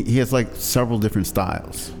 And he has like several different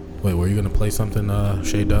styles. Wait, were you gonna play something,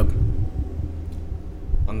 Shay Dubz?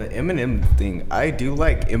 On the Eminem thing, I do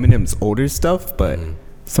like Eminem's older stuff, but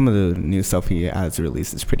some of the new stuff he has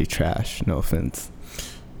released is pretty trash. No offense.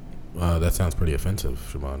 That sounds pretty offensive,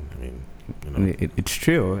 Shimon. I mean, you know, it's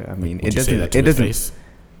true. I mean, would it you say doesn't. that to It his doesn't. face?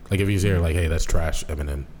 Like if he's here, like, hey, that's trash,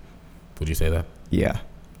 Eminem. Would you say that? Yeah.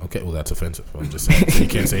 Okay, well, that's offensive. I'm just saying. You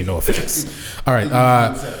can't say no offense. All right.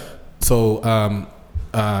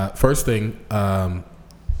 First thing,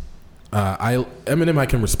 Eminem, I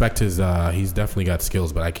can respect his. He's definitely got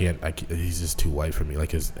skills, but I can't. He's just too white for me.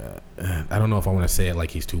 Like I don't know if I want to say it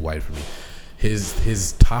like he's too white for me.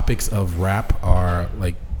 His topics of rap are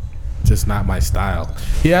like just not my style.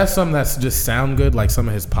 He has some that's just sound good, like some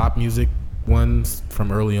of his pop music ones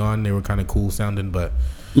from early on. They were kind of cool sounding, but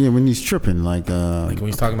Yeah, when he's tripping, like when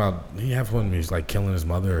he's talking about, he have one where he's like killing his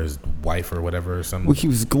mother or his wife or whatever or something. well, he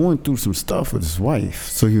was going through some stuff with his wife,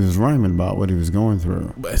 so he was rhyming about what he was going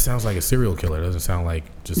through. But it sounds like a serial killer. It doesn't sound like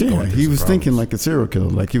just Yeah, going through he some was thinking problems. like a serial killer,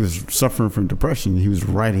 like he was suffering from depression. He was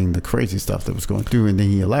writing the crazy stuff that was going through, and then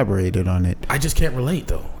he elaborated on it. I just can't relate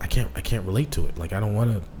though. I can't relate to it. Like I don't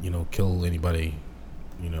want to, kill anybody,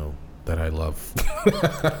 that I love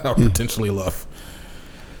or potentially love.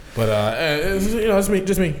 But it's me,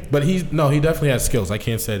 just me. But he definitely has skills. I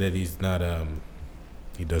can't say that he's not.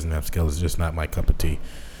 He doesn't have skills. It's just not my cup of tea.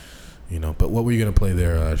 But what were you gonna play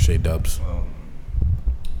there, Shay Dubz?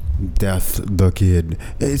 Death the Kid.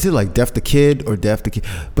 Is it like Death the Kid or Death the Kid?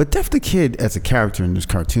 But Death the Kid as a character in this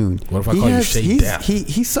cartoon. What if I call you Shay Death?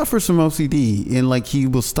 He suffers from OCD, and like he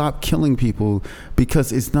will stop killing people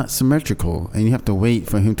because it's not symmetrical, and you have to wait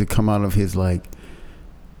for him to come out of his like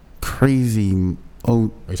crazy.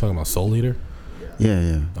 Oh, Are you talking about Soul Eater?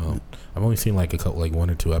 yeah. Oh, I've only seen like a couple, like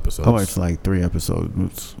 1 or 2 episodes. Oh, it's like 3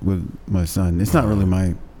 episodes with my son. It's not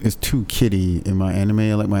really it's too kiddie in my anime.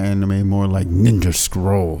 I like my anime more like Ninja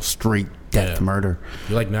Scroll, straight death murder.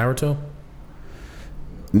 You like Naruto?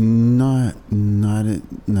 No,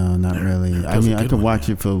 not really. I mean, I could watch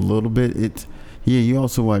it for a little bit. You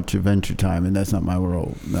also watch Adventure Time, and that's not my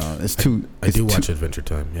world. No, it's too. I do watch Adventure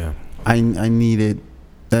Time. Yeah. I need it.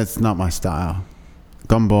 That's not my style.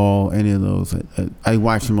 Gumball, any of those. I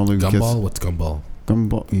watch them only because Gumball? What's Gumball?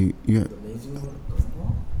 Gumball. You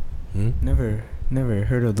Never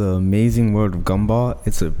heard of the Amazing World of Gumball.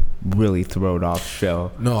 It's a really thrown off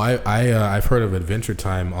show. No, I've heard of Adventure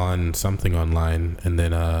Time on something online, and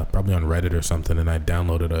then probably on Reddit or something, and I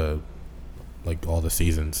downloaded like all the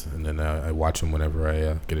seasons, and then I watch them whenever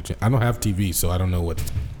I get a chance. I don't have TV, so I don't know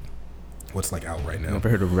what's like out right now. Never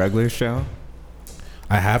heard of Regular Show?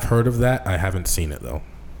 I have heard of that. I haven't seen it though.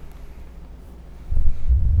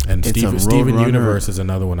 And It's a Steven Roadrunner. Universe is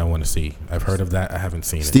another one I want to see. I've heard of that. I haven't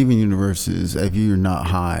seen it. Steven Universe is, if you're not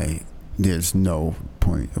high, there's no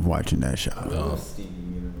point of watching that show.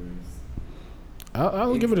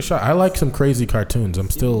 I'll give it a shot. I like some crazy cartoons. I'm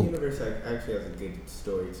still. Universe actually has a good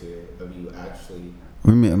story to it of you actually.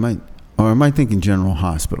 Am I thinking General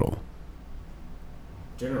Hospital?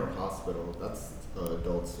 General Hospital. That's an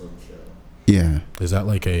Adult Swim show. Yeah. Is that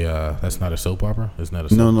like a? That's not a soap opera. It's not a.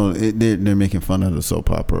 Soap No. They're making fun of the soap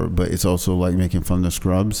opera, but it's also like making fun of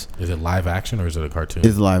Scrubs. Is it live action or is it a cartoon?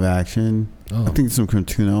 It's live action. Oh. I think some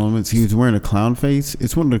cartoon elements. He was wearing a clown face.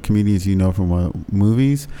 It's one of the comedians from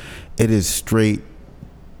movies. It is straight.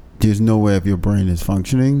 There's no way if your brain is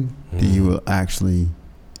functioning that you will actually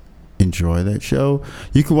enjoy that show.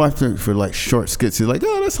 You can watch it for like short skits. You're like,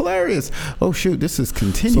 oh, that's hilarious. Oh shoot, this is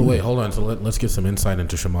continuing. So wait, hold on. So let's get some insight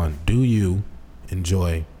into Shimon. Do you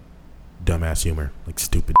enjoy dumbass humor, like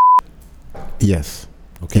stupid? Yes.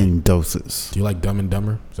 Okay. In doses. Do you like Dumb and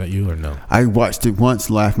Dumber? Is that you or no? I watched it once,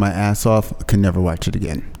 laughed my ass off. Could never watch it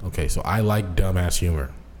again. Okay, so I like dumbass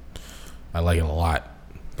humor. I like it a lot.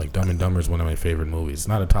 Like Dumb and Dumber is one of my favorite movies. It's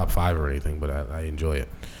not a top 5 or anything, but I enjoy it.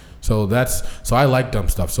 So I like dumb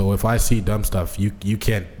stuff. So if I see dumb stuff, you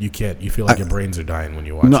feel like your brains are dying when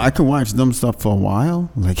you watch. No, it. I can watch dumb stuff for a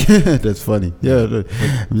while. Like that's funny. Yeah.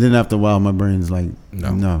 Then after a while, my brain's like,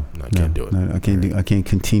 no, I can't do it. No, I can't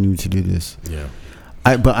continue to do this. Yeah.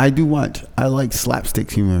 But I do watch. I like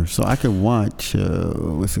slapstick humor, so I can watch.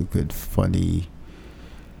 What's a good funny?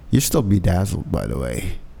 You're still bedazzled, by the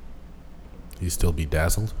way. You still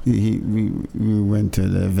bedazzled? We went to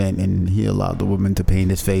the event and he allowed the woman to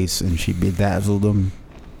paint his face and she bedazzled him.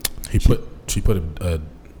 She put a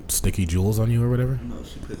sticky jewels on you or whatever? No,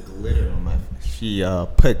 she put glitter on my face. She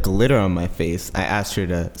put glitter on my face. I asked her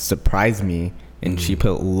to surprise me and she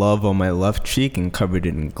put love on my left cheek and covered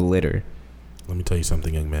it in glitter. Let me tell you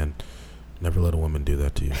something, young man. Never let a woman do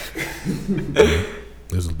that to you.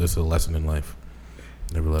 This is a lesson in life.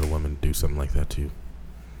 Never let a woman do something like that to you.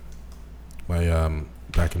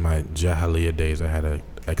 Back in my Jahiliyyah days, I had an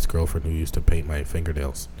ex-girlfriend who used to paint my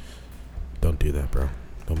fingernails. Don't do that, bro.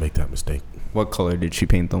 Don't make that mistake. What color did she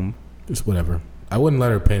paint them? Just whatever. I wouldn't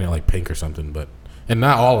let her paint it like pink or something, and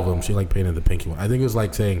not all of them. She painted the pinky one. I think it was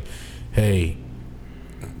like saying, hey,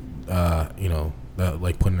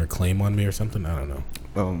 like putting her claim on me or something. I don't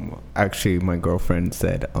know. Actually, my girlfriend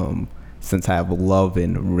said, since I have love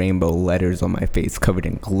and rainbow letters on my face covered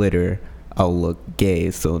in glitter, I'll look gay,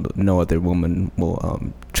 so no other woman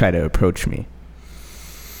will try to approach me.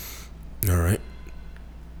 All right.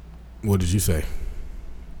 What did you say?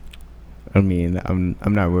 I mean, I'm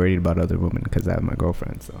not worried about other women because I have my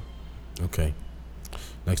girlfriend. So. Okay.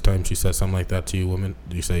 Next time she says something like that to you, woman,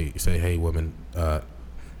 you say, hey, woman,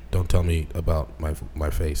 don't tell me about my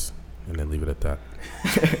face, and then leave it at that.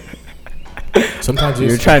 Sometimes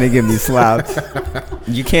you're trying to get me slapped.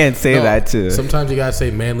 You can't say that too. Sometimes you gotta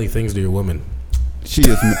say manly things to your woman. She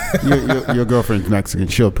is your girlfriend's Mexican.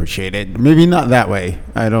 She'll appreciate it. Maybe not that way.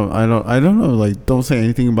 I don't know. Like, don't say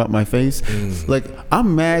anything about my face. Like,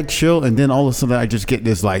 I'm mad, chill, and then all of a sudden I just get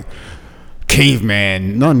this like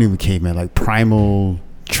caveman, not even caveman, like primal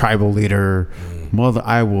tribal leader, mother.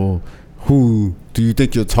 Who do you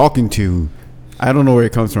think you're talking to? I don't know where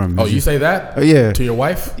it comes from. Oh, you say that? Yeah. To your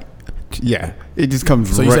wife? Yeah, it just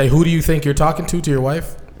comes. So you say, who do you think you're talking to your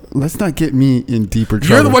wife? Let's not get me in deeper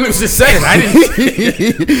trouble. You're the one who's just saying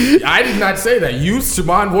it. I did not say that. You,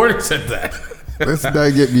 Shimon Warner, said that. Let's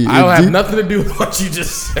not get me. I don't have nothing to do with what you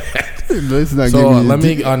just said. Let's not so get me. Let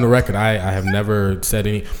me on the record. I have never said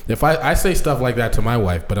any. If I say stuff like that to my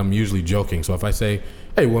wife, but I'm usually joking. So if I say,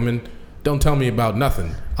 "Hey, woman, don't tell me about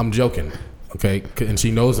nothing," I'm joking. Okay, and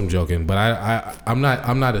she knows I'm joking, but I'm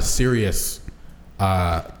not a serious.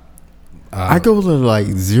 I go to like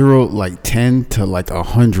 0, like 10 to like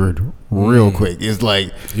 100 real quick. It's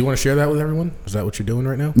like, you want to share that with everyone? Is that what you're doing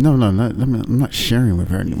right now? No, I'm not sharing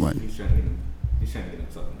with anyone. He's trying to get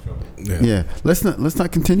himself in trouble. Yeah. Let's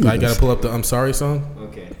not continue. I gotta pull up the "I'm sorry" song.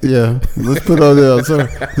 Okay. Yeah, let's put on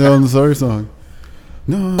the "I'm sorry" song.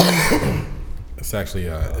 No. It's actually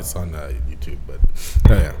it's on YouTube, but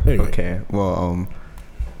yeah. Anyway. Okay. Well,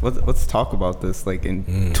 let's talk about this. Like in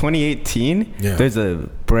 2018, there's a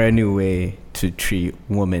brand new way to treat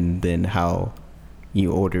women than how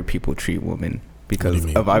you older people treat women. Because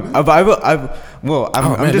I'm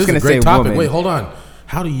just gonna say woman. Wait, hold on.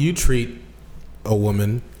 How do you treat a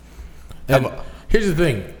woman? And here's the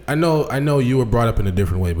thing. I know you were brought up in a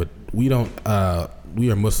different way, but we don't. We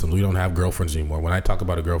are Muslims. We don't have girlfriends anymore. When I talk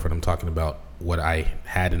about a girlfriend, I'm talking about what I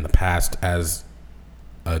had in the past as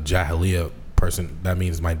a Jahiliyyah person. That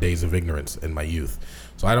means my days of ignorance and my youth.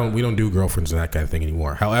 So we don't do girlfriends and that kind of thing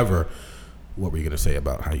anymore. However, what were you gonna say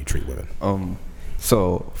about how you treat women?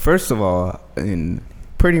 So first of all,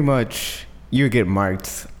 pretty much you get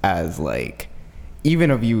marked as like,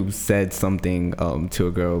 even if you said something to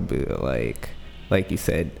a girl, like you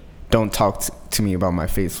said, don't talk to me about my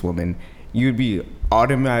face, woman, you'd be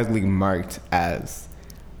automatically marked as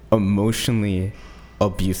emotionally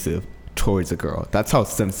abusive towards a girl. That's how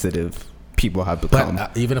sensitive people have become.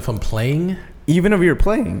 But even if I'm playing, even if you're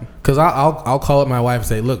playing, because I'll call up my wife and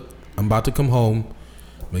say, "Look, I'm about to come home.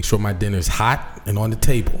 Make sure my dinner's hot and on the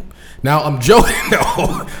table." Now I'm joking.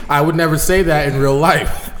 No, I would never say that in real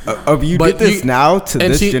life. If you did this now to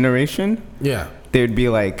this generation, yeah, they'd be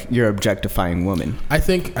like, you're objectifying women. I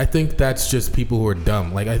think that's just people who are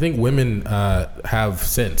dumb. Like, I think women have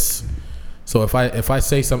sense. So if I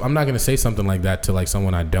say something, I'm not gonna say something like that to like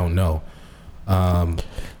someone I don't know.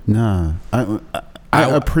 Nah, I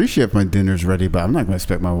appreciate my dinner's ready, but I'm not gonna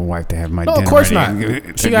expect my wife to have my dinner. Of course ready.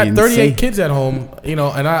 not. She got 38 kids at home, and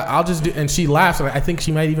I'll just do, and she laughs, and I think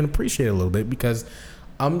she might even appreciate it a little bit because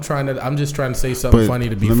I'm just trying to say something funny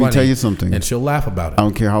to be funny. Let me tell you something. And she'll laugh about it. I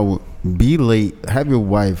don't care how. Be late. Have your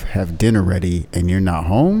wife have dinner ready, and you're not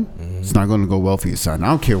home. It's not going to go well for your son. I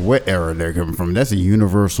don't care what era they're coming from. That's a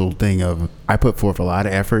universal thing of I put forth a lot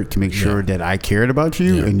of effort to make sure that I cared about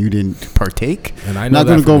you, and you didn't partake. And I know not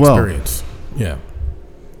that going to go experience. Well. Yeah.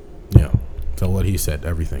 So what he said,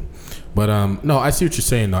 everything. But no, I see what you're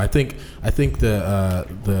saying. Though I think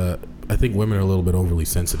women are a little bit overly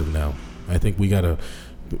sensitive now. I think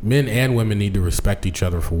men and women need to respect each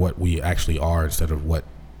other for what we actually are instead of what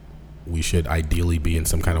we should ideally be in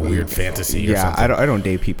some kind of weird fantasy. Yeah, or something. I don't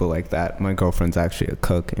date people like that. My girlfriend's actually a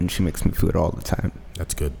cook, and she makes me food all the time.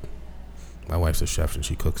 That's good. My wife's a chef, and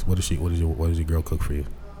she cooks. What does your girl cook for you?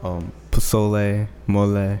 Pozole,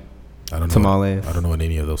 mole, tamales. I don't know what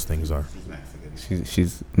any of those things are.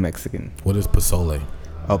 She's Mexican. What is pozole?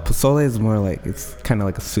 Pozole is more like, it's kind of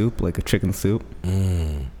like a soup, like a chicken soup.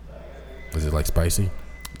 Is it like spicy?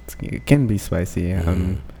 It can be spicy.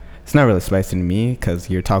 It's not really spicy to me because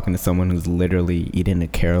you're talking to someone who's literally eating a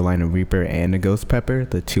Carolina Reaper and a ghost pepper,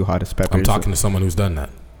 the two hottest peppers. I'm talking to someone who's done that.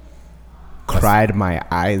 Cried my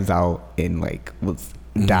eyes out and like was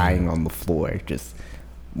dying on the floor, just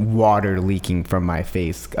water leaking from my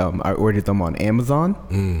face. I ordered them on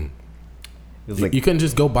Amazon. It was like, you couldn't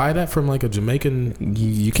just go buy that from like a Jamaican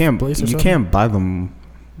you can't place or you something? can't buy them.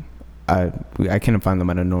 I couldn't find them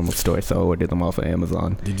at a normal store, so I ordered them off of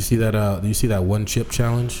Amazon. Did you see that? Did you see that one chip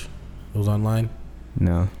challenge? It was online.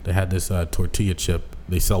 No. They had this tortilla chip.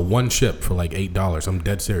 They sell one chip for like $8. I'm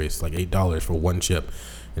dead serious, like $8 for one chip,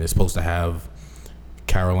 and it's supposed to have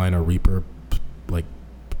Carolina Reaper like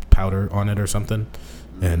powder on it or something.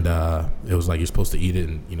 And it was like you're supposed to eat it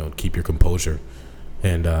and keep your composure.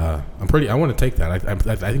 And I want to take that. I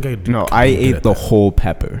think I. No, I ate the whole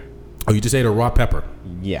pepper. Oh, you just ate a raw pepper?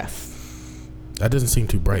 Yes. That doesn't seem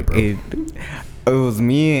too bright, bro. It was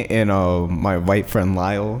me and my white friend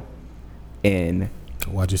Lyle, and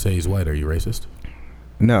why'd you say he's white? Are you racist?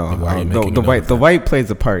 No, like, why are you making the white plays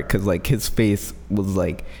a part because like his face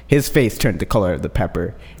turned the color of the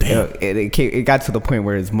pepper. Damn. It got to the point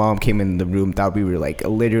where his mom came in the room, thought we were like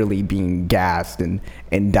literally being gassed and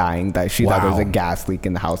dying. That she thought there was a gas leak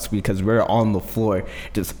in the house because we're on the floor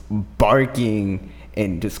just barking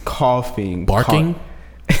and just coughing. Barking?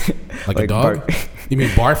 Like a dog? You mean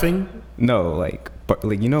barfing? No, like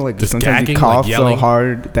just sometimes gagging, you cough like so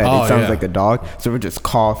hard that it sounds yeah. like a dog. So we're just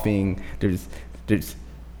coughing. There's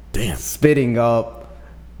damn spitting up,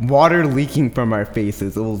 water leaking from our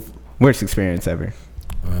faces. It was worst experience ever.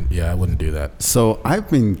 Yeah, I wouldn't do that. So I've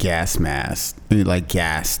been gas masked, like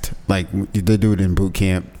gassed. Like they do it in boot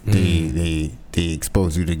camp. They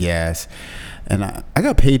expose you to gas, and I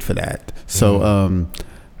got paid for that. So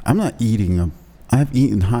I'm not eating them. I've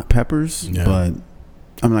eaten hot peppers, but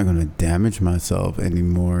I'm not going to damage myself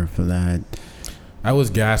anymore for that. I was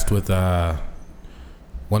gassed with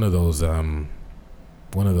one of those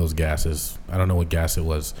gases. I don't know what gas it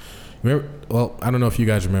was. Remember? Well, I don't know if you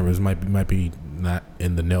guys remember. This might be not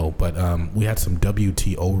in the know, but we had some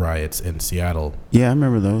WTO riots in Seattle. Yeah, I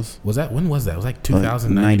remember those. When was that? It was like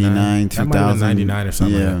 2099, 2000. That might have been 99 or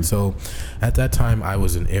something. Yeah. Like that. So at that time, I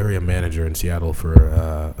was an area manager in Seattle for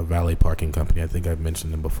a valet parking company. I think I've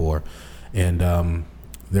mentioned them before. And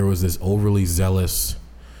there was this overly zealous,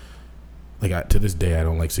 to this day, I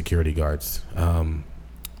don't like security guards.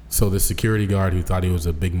 So the security guard who thought he was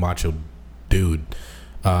a big macho dude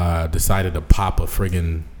decided to pop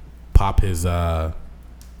something.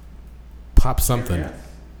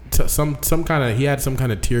 He had some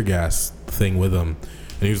kind of tear gas thing with him,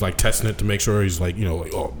 and he was like testing it to make sure he's like,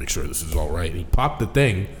 make sure this is all right. And he popped the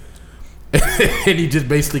thing, and he just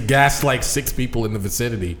basically gassed like 6 people in the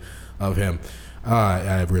vicinity of him.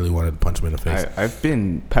 I really wanted to punch him in the face. I've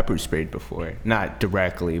been pepper sprayed before, not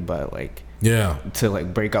directly, but to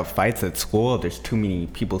break up fights at school. There's too many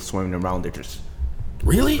people swarming around. They're just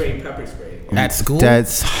really spraying pepper spray at school.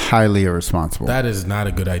 That's highly irresponsible. That is not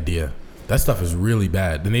a good idea. That stuff is really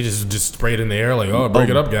bad. Then they just spray it in the air break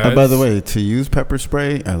it up, guys. By the way, to use pepper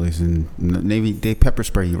spray, at least in the Navy, they pepper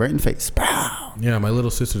spray you right in the face. Pow! Yeah, my little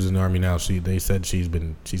sister's in the Army now. She said she's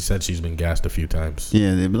been gassed a few times.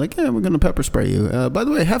 Yeah, they'd be like, yeah, we're gonna pepper spray you. By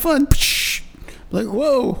the way, have fun. Like,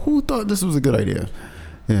 whoa, who thought this was a good idea?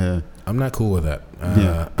 Yeah, I'm not cool with that.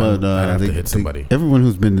 but I'd have to hit somebody. Everyone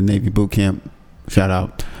who's been to Navy boot camp, shout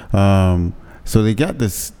out. So they got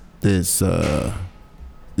this.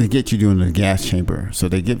 They get you doing the gas chamber. So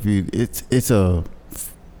they give you it's a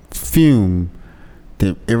fume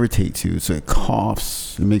that irritates you. So it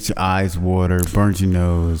coughs, it makes your eyes water, burns your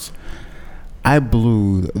nose. I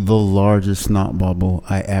blew the largest snot bubble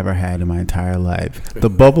I ever had in my entire life. The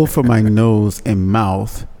bubble from my nose and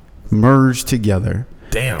mouth merged together.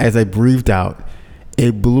 Damn. As I breathed out,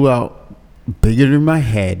 it blew out bigger than my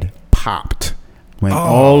head, popped, went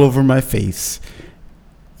all over my face.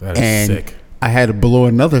 That is sick. I had to blow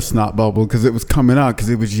another snot bubble because it was coming out because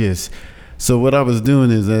it was just. So what I was doing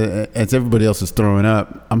is, as everybody else is throwing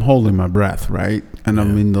up, I'm holding my breath, right? And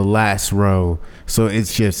I'm in the last row. So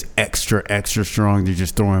it's just extra, extra strong. They're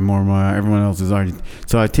just throwing more and more. Everyone else is already.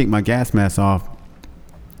 So I take my gas mask off.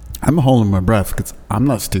 I'm holding my breath because I'm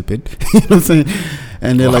not stupid. You know what I'm saying?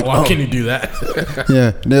 And they're like, why can you do that?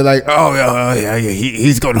 Yeah. They're like, yeah,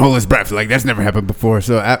 he's going to hold his breath. Like, that's never happened before.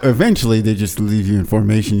 So eventually they just leave you in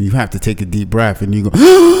formation. You have to take a deep breath and you go,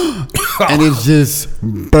 and it's just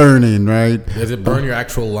burning, right? Does it burn your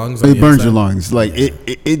actual lungs? It burns your lungs. Like,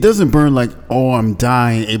 it doesn't burn like, oh, I'm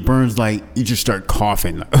dying. It burns like you just start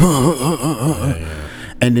coughing. Like,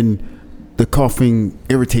 and then the coughing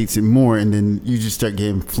irritates it more, and then you just start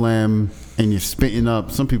getting phlegm, and you're spitting up.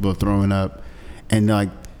 Some people are throwing up, and like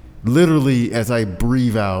literally as I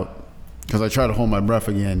breathe out, because I try to hold my breath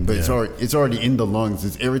again, but it's already in the lungs.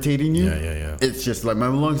 It's irritating you. Yeah. It's just like my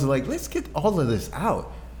lungs are like, let's get all of this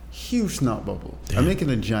out. Huge snot bubble. Damn. I'm making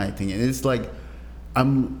a giant thing, and it's like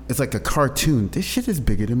a cartoon. This shit is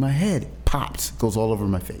bigger than my head. Pops, goes all over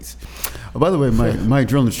my face. Oh, by the way, my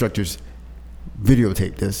drill instructors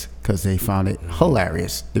videotape this because they found it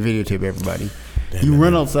hilarious. They videotape everybody. Damn, you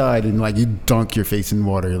run outside and like you dunk your face in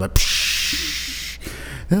water. You're like, psh.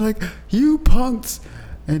 They're like, you punks,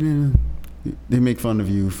 and then they make fun of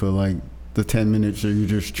you for like the 10 minutes, or you're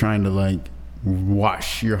just trying to like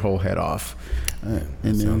wash your whole head off, and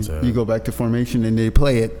then you go back to formation and they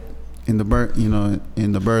play it in the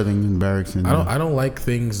in the berthing and barracks. And I don't like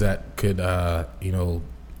things that could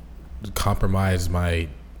compromise my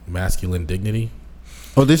masculine dignity.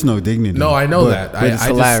 Oh, there's no dignity. No, I know that. But it's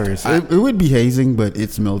hilarious. It would be hazing, but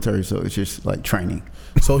it's military, so it's just like training.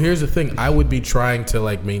 So here's the thing. I would be trying to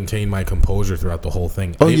like maintain my composure throughout the whole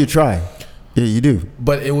thing. Oh, you try. Yeah, you do.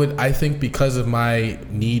 But I think because of my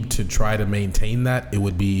need to try to maintain that, it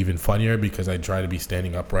would be even funnier because I try to be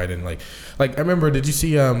standing upright and like I remember, did you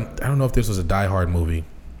see, I don't know if this was a Die Hard movie.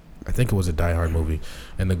 I think it was a Die Hard movie.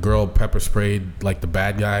 And the girl pepper sprayed like the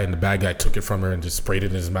bad guy, and the bad guy took it from her and just sprayed it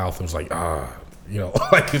in his mouth and was like,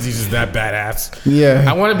 like, because he's just that badass. Yeah.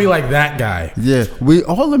 I want to be like that guy. Yeah. We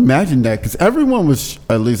all imagined that because everyone was,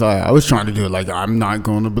 at least I was trying to do it. Like, I'm not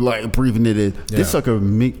going to be like breathing it in. Yeah. This sucker,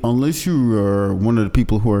 unless you are one of the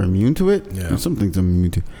people who are immune to it, and some things I'm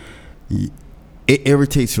immune to, it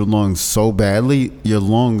irritates your lungs so badly, your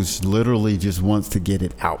lungs literally just wants to get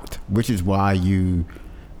it out, which is why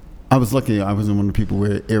I was lucky I wasn't one of the people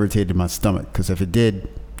where it irritated my stomach, because if it did,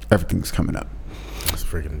 everything's coming up. It's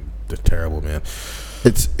freaking terrible, man.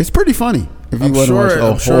 It's pretty funny if you want to watch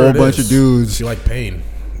a whole bunch of dudes. You like pain?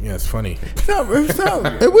 Yeah, it's funny.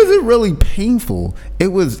 It wasn't really painful. It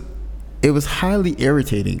was highly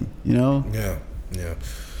irritating. Yeah.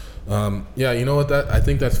 You know what? I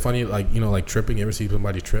think that's funny. Like tripping. You ever see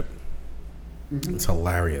somebody trip? Mm-hmm. It's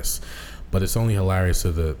hilarious, but it's only hilarious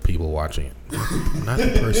to the people watching it, not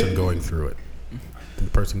the person going through it. The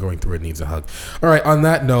person going through it needs a hug. All right. On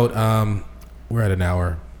that note, we're at an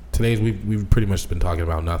hour. Today's we've pretty much been talking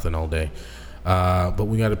about nothing all day, but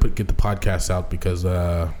we got to get the podcast out because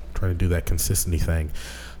trying to do that consistency thing.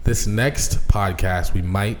 This next podcast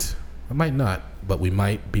I might not, but we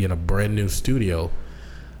might be in a brand new studio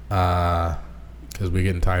because we're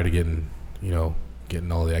getting tired of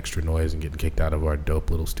getting all the extra noise and getting kicked out of our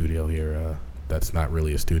dope little studio here. That's not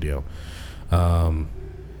really a studio.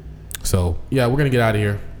 So yeah, we're gonna get out of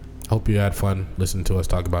here. Hope you had fun listening to us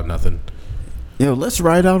talk about nothing. Yo, let's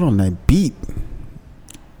ride out on that beat.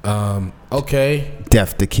 Okay.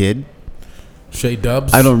 Def the Kid. Shay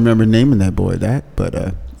Dubz. I don't remember naming that boy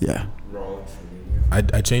but yeah.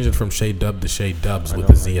 I changed it from Shay Dubz to Shay Dubz with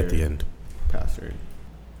a Z at the end. Password.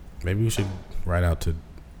 Maybe we should ride out to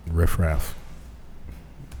Riff Raff.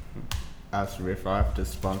 Ask Riff Raff to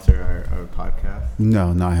sponsor our podcast.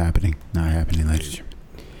 No, not happening. Not happening, ladies.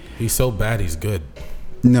 He's so bad, he's good.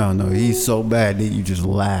 No, he's so bad that you just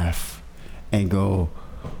laugh and go,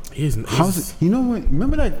 how's it? You know what?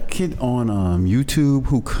 Remember that kid on YouTube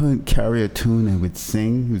who couldn't carry a tune and would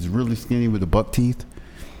sing? He was really skinny with the buck teeth.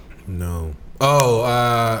 No.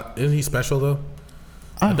 Oh, isn't he special though?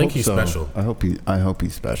 I think he's special. I hope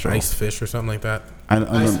he's special. Ice Fish or something like that.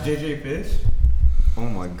 Ice JJ Fish. Oh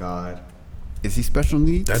my God. Is he special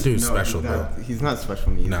needs? That dude's special, bro. He's not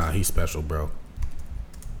special needs. Nah, he's special, bro.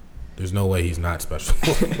 There's no way he's not special.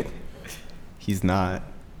 He's not.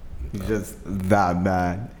 He's just that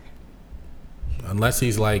bad. Unless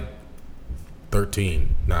he's like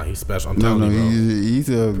 13. Nah, he's special. I'm No, telling you, bro. he's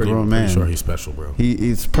a grown man. Pretty sure he's special, bro.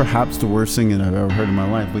 He's perhaps the worst singer I've ever heard in my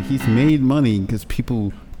life, but he's made money because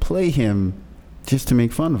people play him just to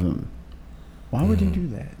make fun of him. Why would you do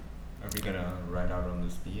that? Are we gonna ride out on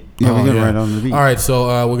this beat? Yeah, we're gonna ride out on the beat. All right,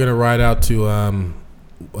 so we're gonna ride out to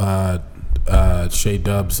Shay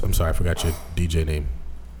Dubz. I'm sorry, I forgot your DJ name.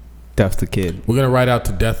 Death the Kid. We're gonna ride out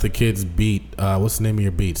to Death the Kid's beat. What's the name of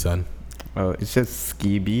your beat, son? Oh, it's just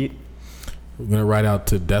Ski Beat. We're gonna ride out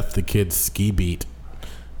to Death the Kid's ski beat.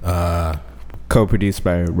 Co-produced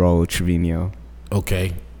by Raul Trevino.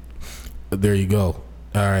 Okay, there you go.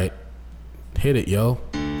 All right, hit it, yo.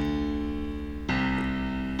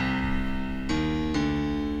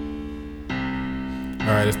 All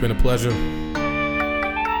right, it's been a pleasure.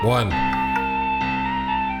 One.